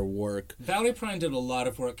work. Valerie Perrine did a lot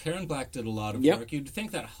of work. Karen Black did a lot of Yep. work. You'd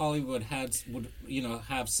think that Hollywood would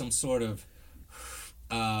have some sort of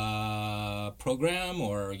program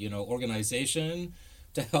or organization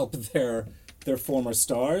to help their former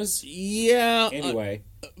stars. Yeah. Anyway,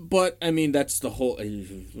 But I mean, that's the whole.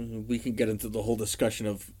 We can get into the whole discussion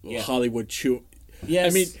of Yeah. Hollywood chew.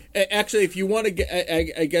 yes. I mean, actually, if you want to get,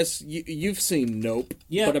 I guess you've seen Nope.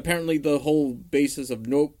 Yeah. But apparently, the whole basis of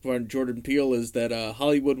Nope on Jordan Peele is that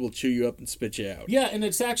Hollywood will chew you up and spit you out. Yeah, and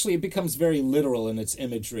it becomes very literal in its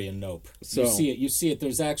imagery in Nope. So- You see it.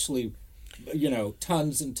 There's actually,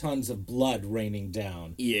 tons and tons of blood raining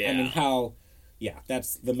down. Yeah. I mean,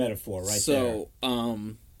 that's the metaphor right there. So,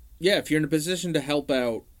 yeah, if you're in a position to help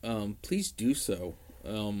out, please do so.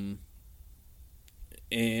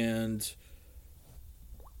 And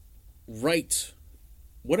right,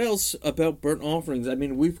 what else about Burnt Offerings? I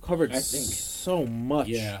mean, we've covered I think- so much.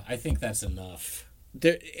 yeah, I think that's enough.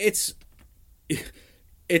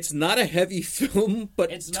 It's not a heavy film,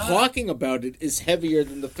 but It's not. talking about it is heavier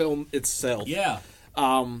than the film itself. Yeah.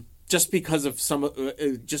 Just because of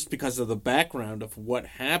the background of what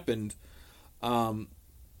happened. One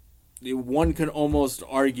can almost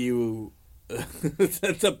argue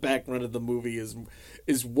that the background of the movie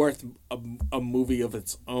is worth a movie of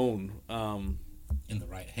its own. In the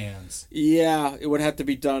right hands. Yeah, it would have to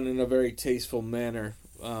be done in a very tasteful manner.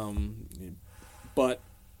 But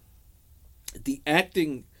the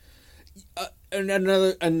acting, and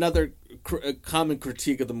another common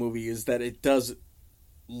critique of the movie is that it does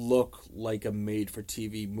look like a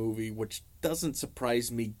made-for-TV movie, which doesn't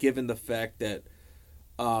surprise me given the fact that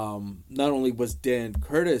not only was Dan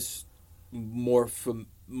Curtis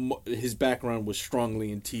his background was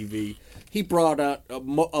strongly in TV, he brought out a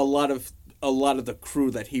lot of the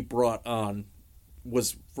crew that he brought on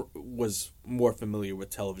was more familiar with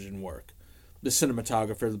television work. The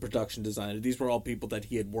cinematographer, the production designer, these were all people that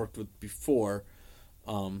he had worked with before,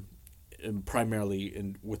 and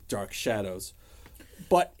primarily with Dark Shadows.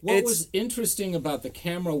 But What was interesting about the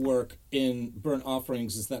camera work in Burnt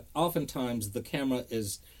Offerings is that oftentimes the camera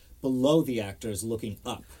is below the actors looking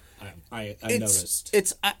up. I noticed.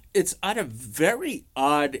 It's at a very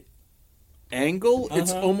odd angle.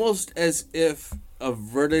 It's almost as if a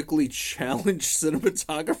vertically challenged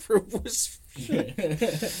cinematographer was.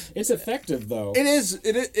 It's effective though. It is.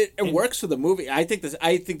 It works for the movie. I think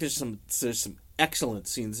there's some excellent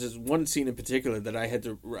scenes. There's one scene in particular that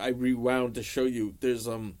I rewound to show you. There's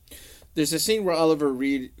a scene where Oliver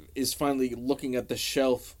Reed is finally looking at the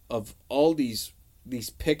shelf of all these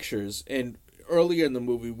pictures, and earlier in the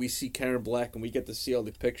movie we see Karen Black and we get to see all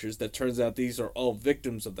the pictures. That turns out these are all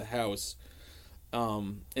victims of the house.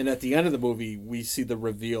 And at the end of the movie, we see the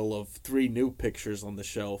reveal of 3 new pictures on the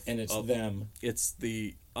shelf. And it's them. It's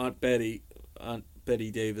the Aunt Betty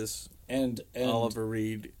Davis, and Oliver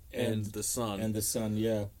Reed, and the son. And the son,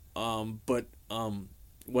 yeah. But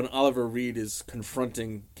when Oliver Reed is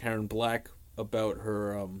confronting Karen Black about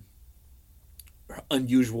her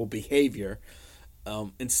unusual behavior,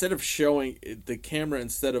 instead of showing the camera,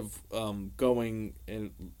 instead of going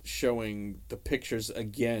and showing the pictures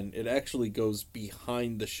again, it actually goes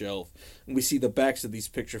behind the shelf, and we see the backs of these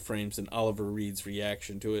picture frames and Oliver Reed's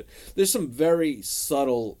reaction to it. There's some very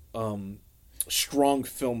subtle, strong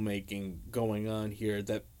filmmaking going on here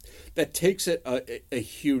that takes it a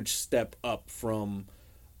huge step up from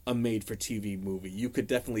a made-for-TV movie. You could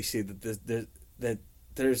definitely see that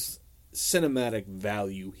there's cinematic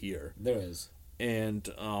value here. There is. And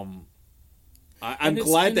I'm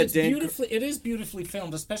glad that Dan... It is beautifully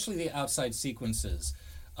filmed, especially the outside sequences.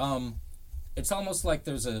 It's almost like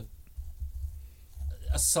there's a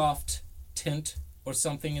soft tint or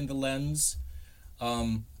something in the lens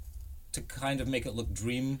to kind of make it look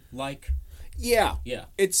dream-like. Yeah. Yeah.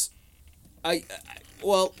 It's...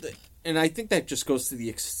 And I think that just goes to the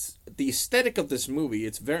aesthetic of this movie.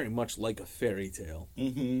 It's very much like a fairy tale.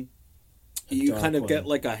 Mm-hmm. You kind of get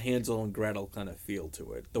like a Hansel and Gretel kind of feel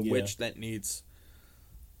to it. The witch that needs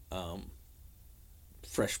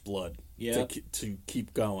fresh blood to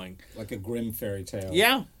keep going. Like a grim fairy tale.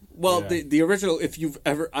 Yeah. Well, the original, if you've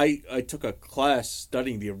ever... I took a class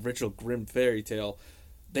studying the original Grimm fairy tale.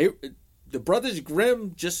 The Brothers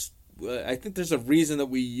Grimm just... I think there's a reason that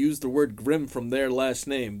we use the word Grimm from their last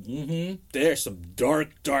name. Mm-hmm. There's some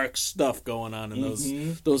dark stuff going on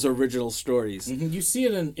in those original stories. Mm-hmm. You see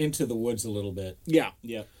it in Into the Woods a little bit. Yeah.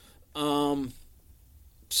 Yeah.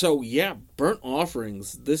 So yeah, Burnt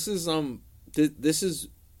Offerings. This is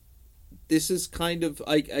kind of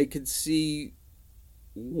I could see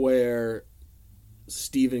where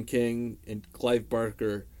Stephen King and Clive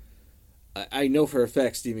Barker. I know for a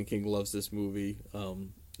fact Stephen King loves this movie.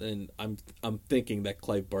 And I'm thinking that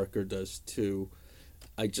Clive Barker does too.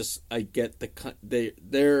 I get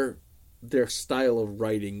their style of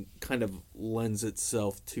writing kind of lends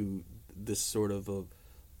itself to this sort of a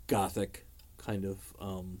gothic kind of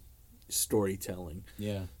storytelling.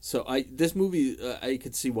 Yeah. So this movie I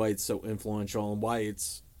could see why it's so influential and why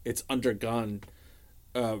it's undergone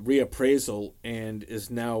reappraisal and is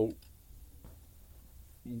now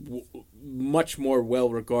much more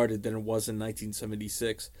well regarded than it was in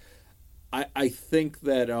 1976. I think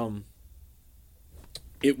that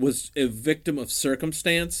it was a victim of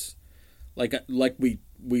circumstance, like we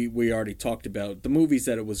already talked about the movies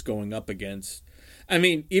that it was going up against. I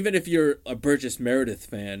mean, even if you're a Burgess Meredith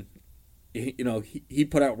fan, he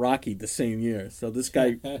put out Rocky the same year. So this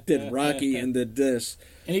guy did Rocky and did this.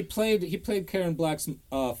 And he played Karen Black's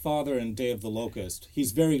father in Day of the Locust.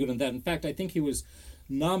 He's very good in that. In fact, I think he was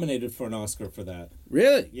nominated for an Oscar for that.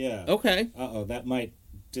 Really? Yeah. Okay. That might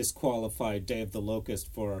disqualify Day of the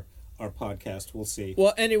Locust for our podcast. We'll see.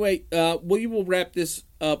 Well, anyway, we will wrap this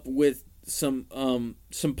up with some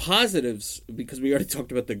positives because we already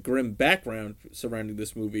talked about the grim background surrounding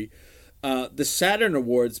this movie. The Saturn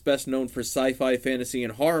Awards, best known for sci-fi, fantasy,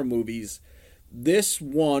 and horror movies. This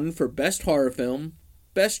won for Best Horror Film,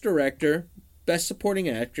 Best Director, Best Supporting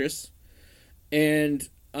Actress, and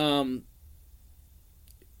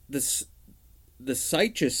the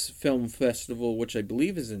Sitges Film Festival, which I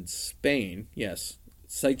believe is in Spain. Yes,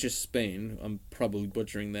 Sitges, Spain. I'm probably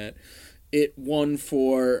butchering that. It won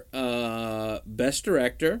for Best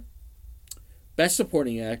Director, Best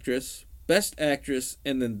Supporting Actress, Best Actress,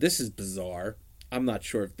 and then this is bizarre. I'm not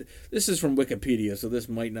sure if this is from Wikipedia, so this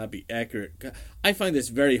might not be accurate. I find this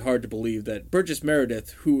very hard to believe that Burgess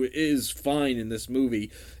Meredith, who is fine in this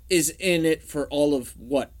movie, is in it for all of,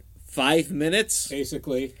 5 minutes?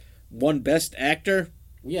 Basically. One Best Actor?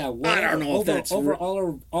 Yeah, I don't know if that's... Over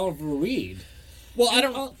Oliver Reed. Well, I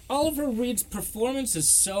don't... Oliver Reed's performance is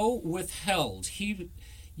so withheld.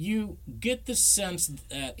 You get the sense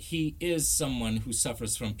that he is someone who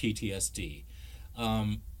suffers from PTSD.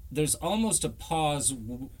 There's almost a pause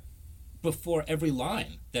before every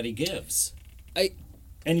line that he gives.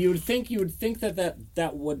 And you would think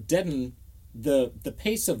that would deaden the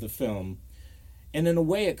pace of the film, and in a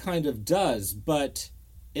way it kind of does, but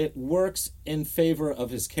it works in favor of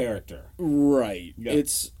his character. Right. Yeah.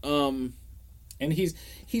 It's and he's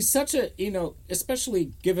such a,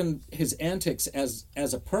 especially given his antics as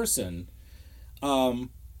a person,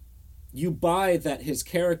 you buy that his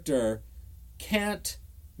character can't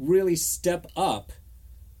really step up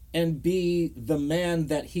and be the man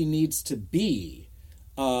that he needs to be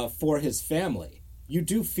for his family. You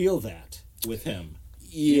do feel that. with him.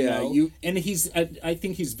 Yeah, and I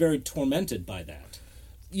think he's very tormented by that.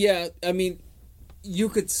 Yeah, I mean, you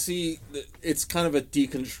could see that it's kind of a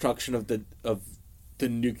deconstruction of the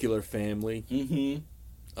nuclear family.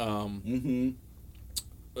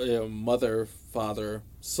 Mother, father,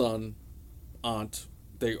 son, aunt.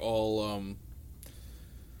 They all.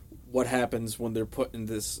 What happens when they're put in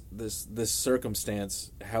this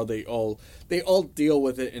circumstance? How they all deal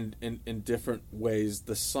with it in different ways.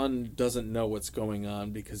 The son doesn't know what's going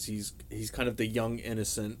on because he's kind of the young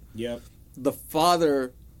innocent. Yep. The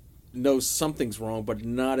father knows something's wrong, but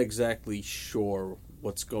not exactly sure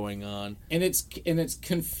what's going on. And it's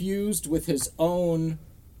confused with his own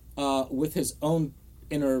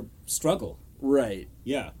inner struggle. Right.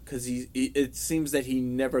 Yeah. Because it seems that he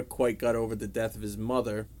never quite got over the death of his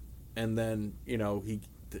mother, and then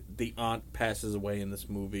the aunt passes away in this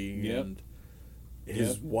movie, and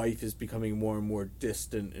his wife is becoming more and more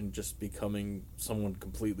distant and just becoming someone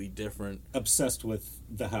completely different. Obsessed with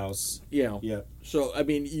the house. Yeah. Yeah. So I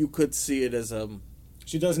mean, you could see it as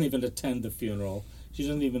She doesn't even attend the funeral. She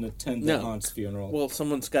doesn't even attend the aunt's funeral. Well,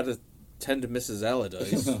 someone's got to tend to Mrs.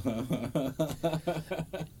 Allardyce.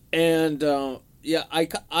 And I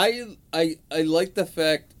like the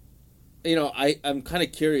fact, I'm kind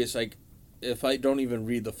of curious. Like, if I don't even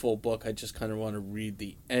read the full book, I just kind of want to read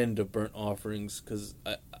the end of Burnt Offerings because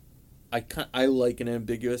I like an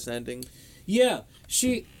ambiguous ending. Yeah,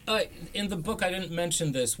 she in the book I didn't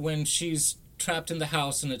mention this when she's trapped in the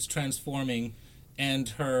house and it's transforming, and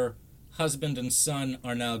her husband and son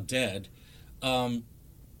are now dead.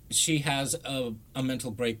 She has a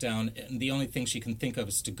mental breakdown, and the only thing she can think of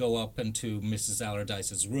is to go up into Mrs.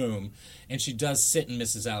 Allardyce's room, and she does sit in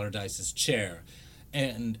Mrs. Allardyce's chair.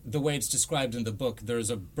 And the way it's described in the book, there's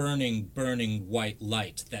a burning white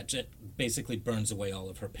light that basically burns away all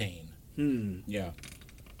of her pain. Yeah.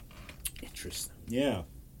 Interesting. Yeah.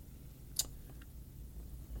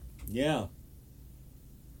 Yeah.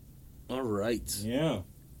 All right. Yeah.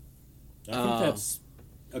 I think that's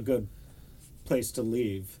a good place to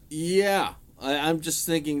leave. Yeah. I'm just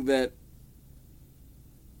thinking that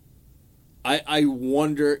I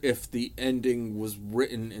wonder if the ending was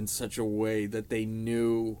written in such a way that they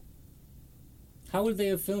knew. How would they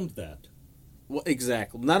have filmed that? Well,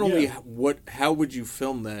 exactly. Not only how would you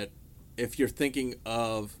film that if you're thinking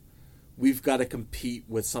of we've got to compete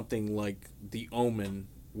with something like The Omen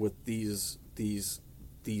with these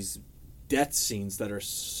death scenes that are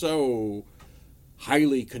so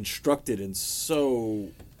highly constructed and so.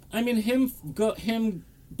 I mean, him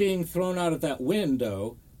being thrown out of that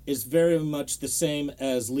window is very much the same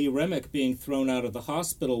as Lee Remick being thrown out of the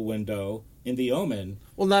hospital window in The Omen.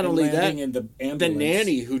 Well, not only that, in the ambulance. the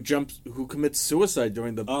nanny who commits suicide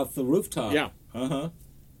during the off the rooftop. Yeah.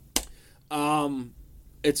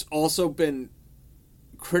 It's also been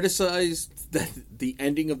criticized that the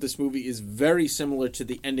ending of this movie is very similar to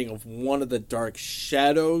the ending of one of the Dark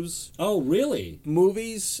Shadows. Oh, really?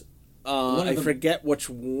 Movies. I forget which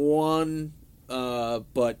one.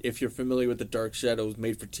 But if you're familiar with the Dark Shadows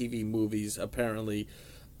made-for-TV movies, apparently,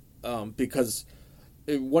 because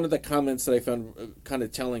one of the comments that I found kind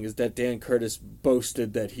of telling is that Dan Curtis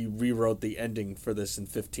boasted that he rewrote the ending for this in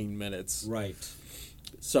 15 minutes. Right.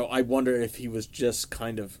 So I wonder if he was just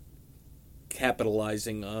kind of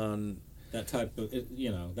capitalizing on that type of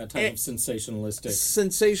sensationalistic.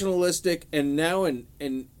 Sensationalistic, and now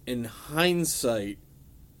in hindsight,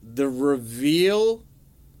 the reveal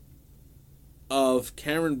of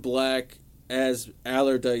Karen Black as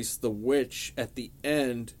Allardyce the Witch at the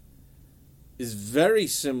end is very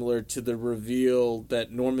similar to the reveal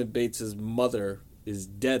that Norman Bates' mother is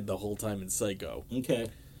dead the whole time in Psycho. Okay.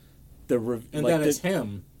 And that it's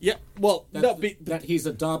him. Yeah, well, that he's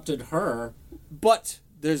adopted her but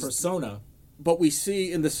there's persona. But we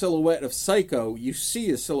see in the silhouette of Psycho, you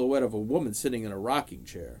see a silhouette of a woman sitting in a rocking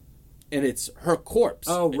chair. And it's her corpse.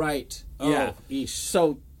 Oh, right. Yeah. Eesh.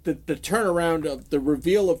 So the turnaround of the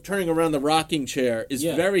reveal of turning around the rocking chair is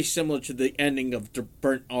very similar to the ending of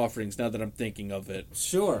Burnt Offerings. Now that I'm thinking of it,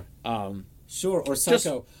 sure, sure, or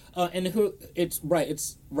Psycho, and who it's right.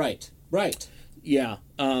 It's right. Yeah,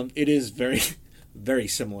 it is very, very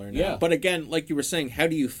similar now. Yeah. But again, like you were saying, how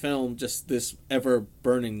do you film just this ever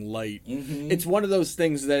burning light? Mm-hmm. It's one of those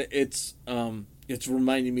things that it's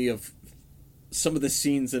reminding me of some of the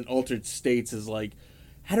scenes in Altered States. Is like,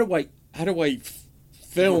 how do I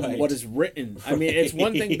film what is written? I mean, it's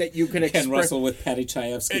one thing that you can express. Ken Russell with Patty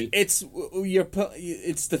Chayefsky. It's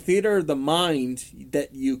the theater of the mind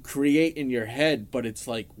that you create in your head, but it's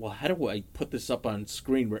like, well, how do I put this up on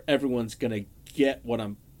screen where everyone's gonna get what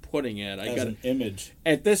I'm putting at? As an image.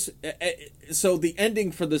 At this, so the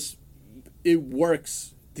ending for this it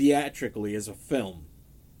works theatrically as a film.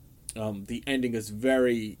 The ending is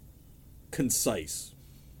very concise.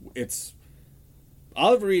 It's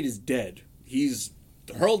Oliver Reed is dead. He's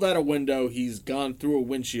hurled out a window. He's gone through a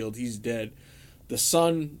windshield. He's dead. The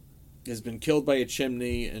son has been killed by a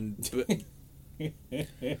chimney, and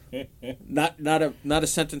not a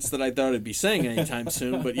sentence that I thought I'd be saying anytime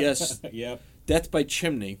soon. But yes, Yep. death by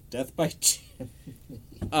chimney. Death by chimney.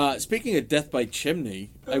 Speaking of death by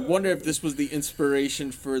chimney, I wonder if this was the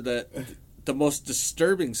inspiration for the most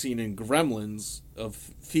disturbing scene in Gremlins of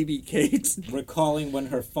Phoebe Cates. Recalling when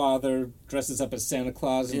her father dresses up as Santa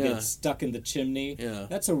Claus and Yeah. gets stuck in the chimney. Yeah.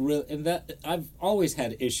 That's a real, and that I've always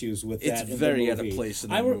had issues with that. It's in very the out of movie. place in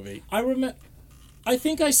the movie. I remember. I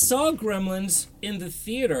think I saw Gremlins in the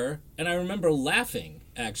theater, and I remember laughing,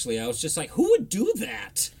 actually. I was just like, who would do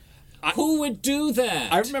that? Who would do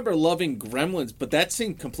that? I remember loving Gremlins, but that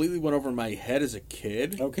scene completely went over my head as a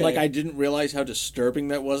kid. Okay. Like, I didn't realize how disturbing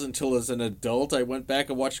that was until as an adult I went back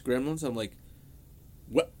and watched Gremlins. I'm like,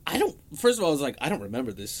 what? First of all, I was like, I don't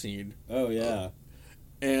remember this scene. Oh yeah.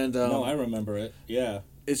 And No, I remember it. Yeah.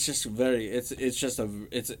 it's just very, it's a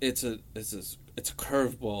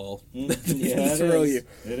curveball. Yeah, to it throw is. you.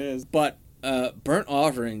 It is. But Burnt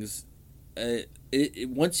Offerings,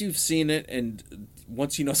 once you've seen it and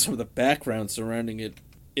once you know some of the background surrounding it,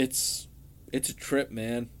 it's a trip,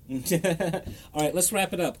 man. All right, let's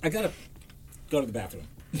wrap it up. I gotta go to the bathroom.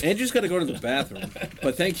 Andrew's got to go to the bathroom.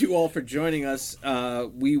 But thank you all for joining us.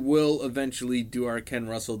 We will eventually do our Ken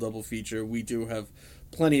Russell double feature. We do have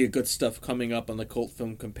plenty of good stuff coming up on the Cult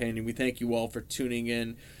Film Companion. We thank you all for tuning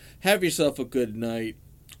in. Have yourself a good night.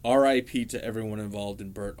 R.I.P. to everyone involved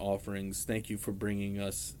in Burnt Offerings. Thank you for bringing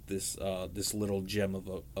us this little gem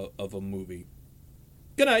of a movie.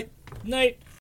 Good night. Night.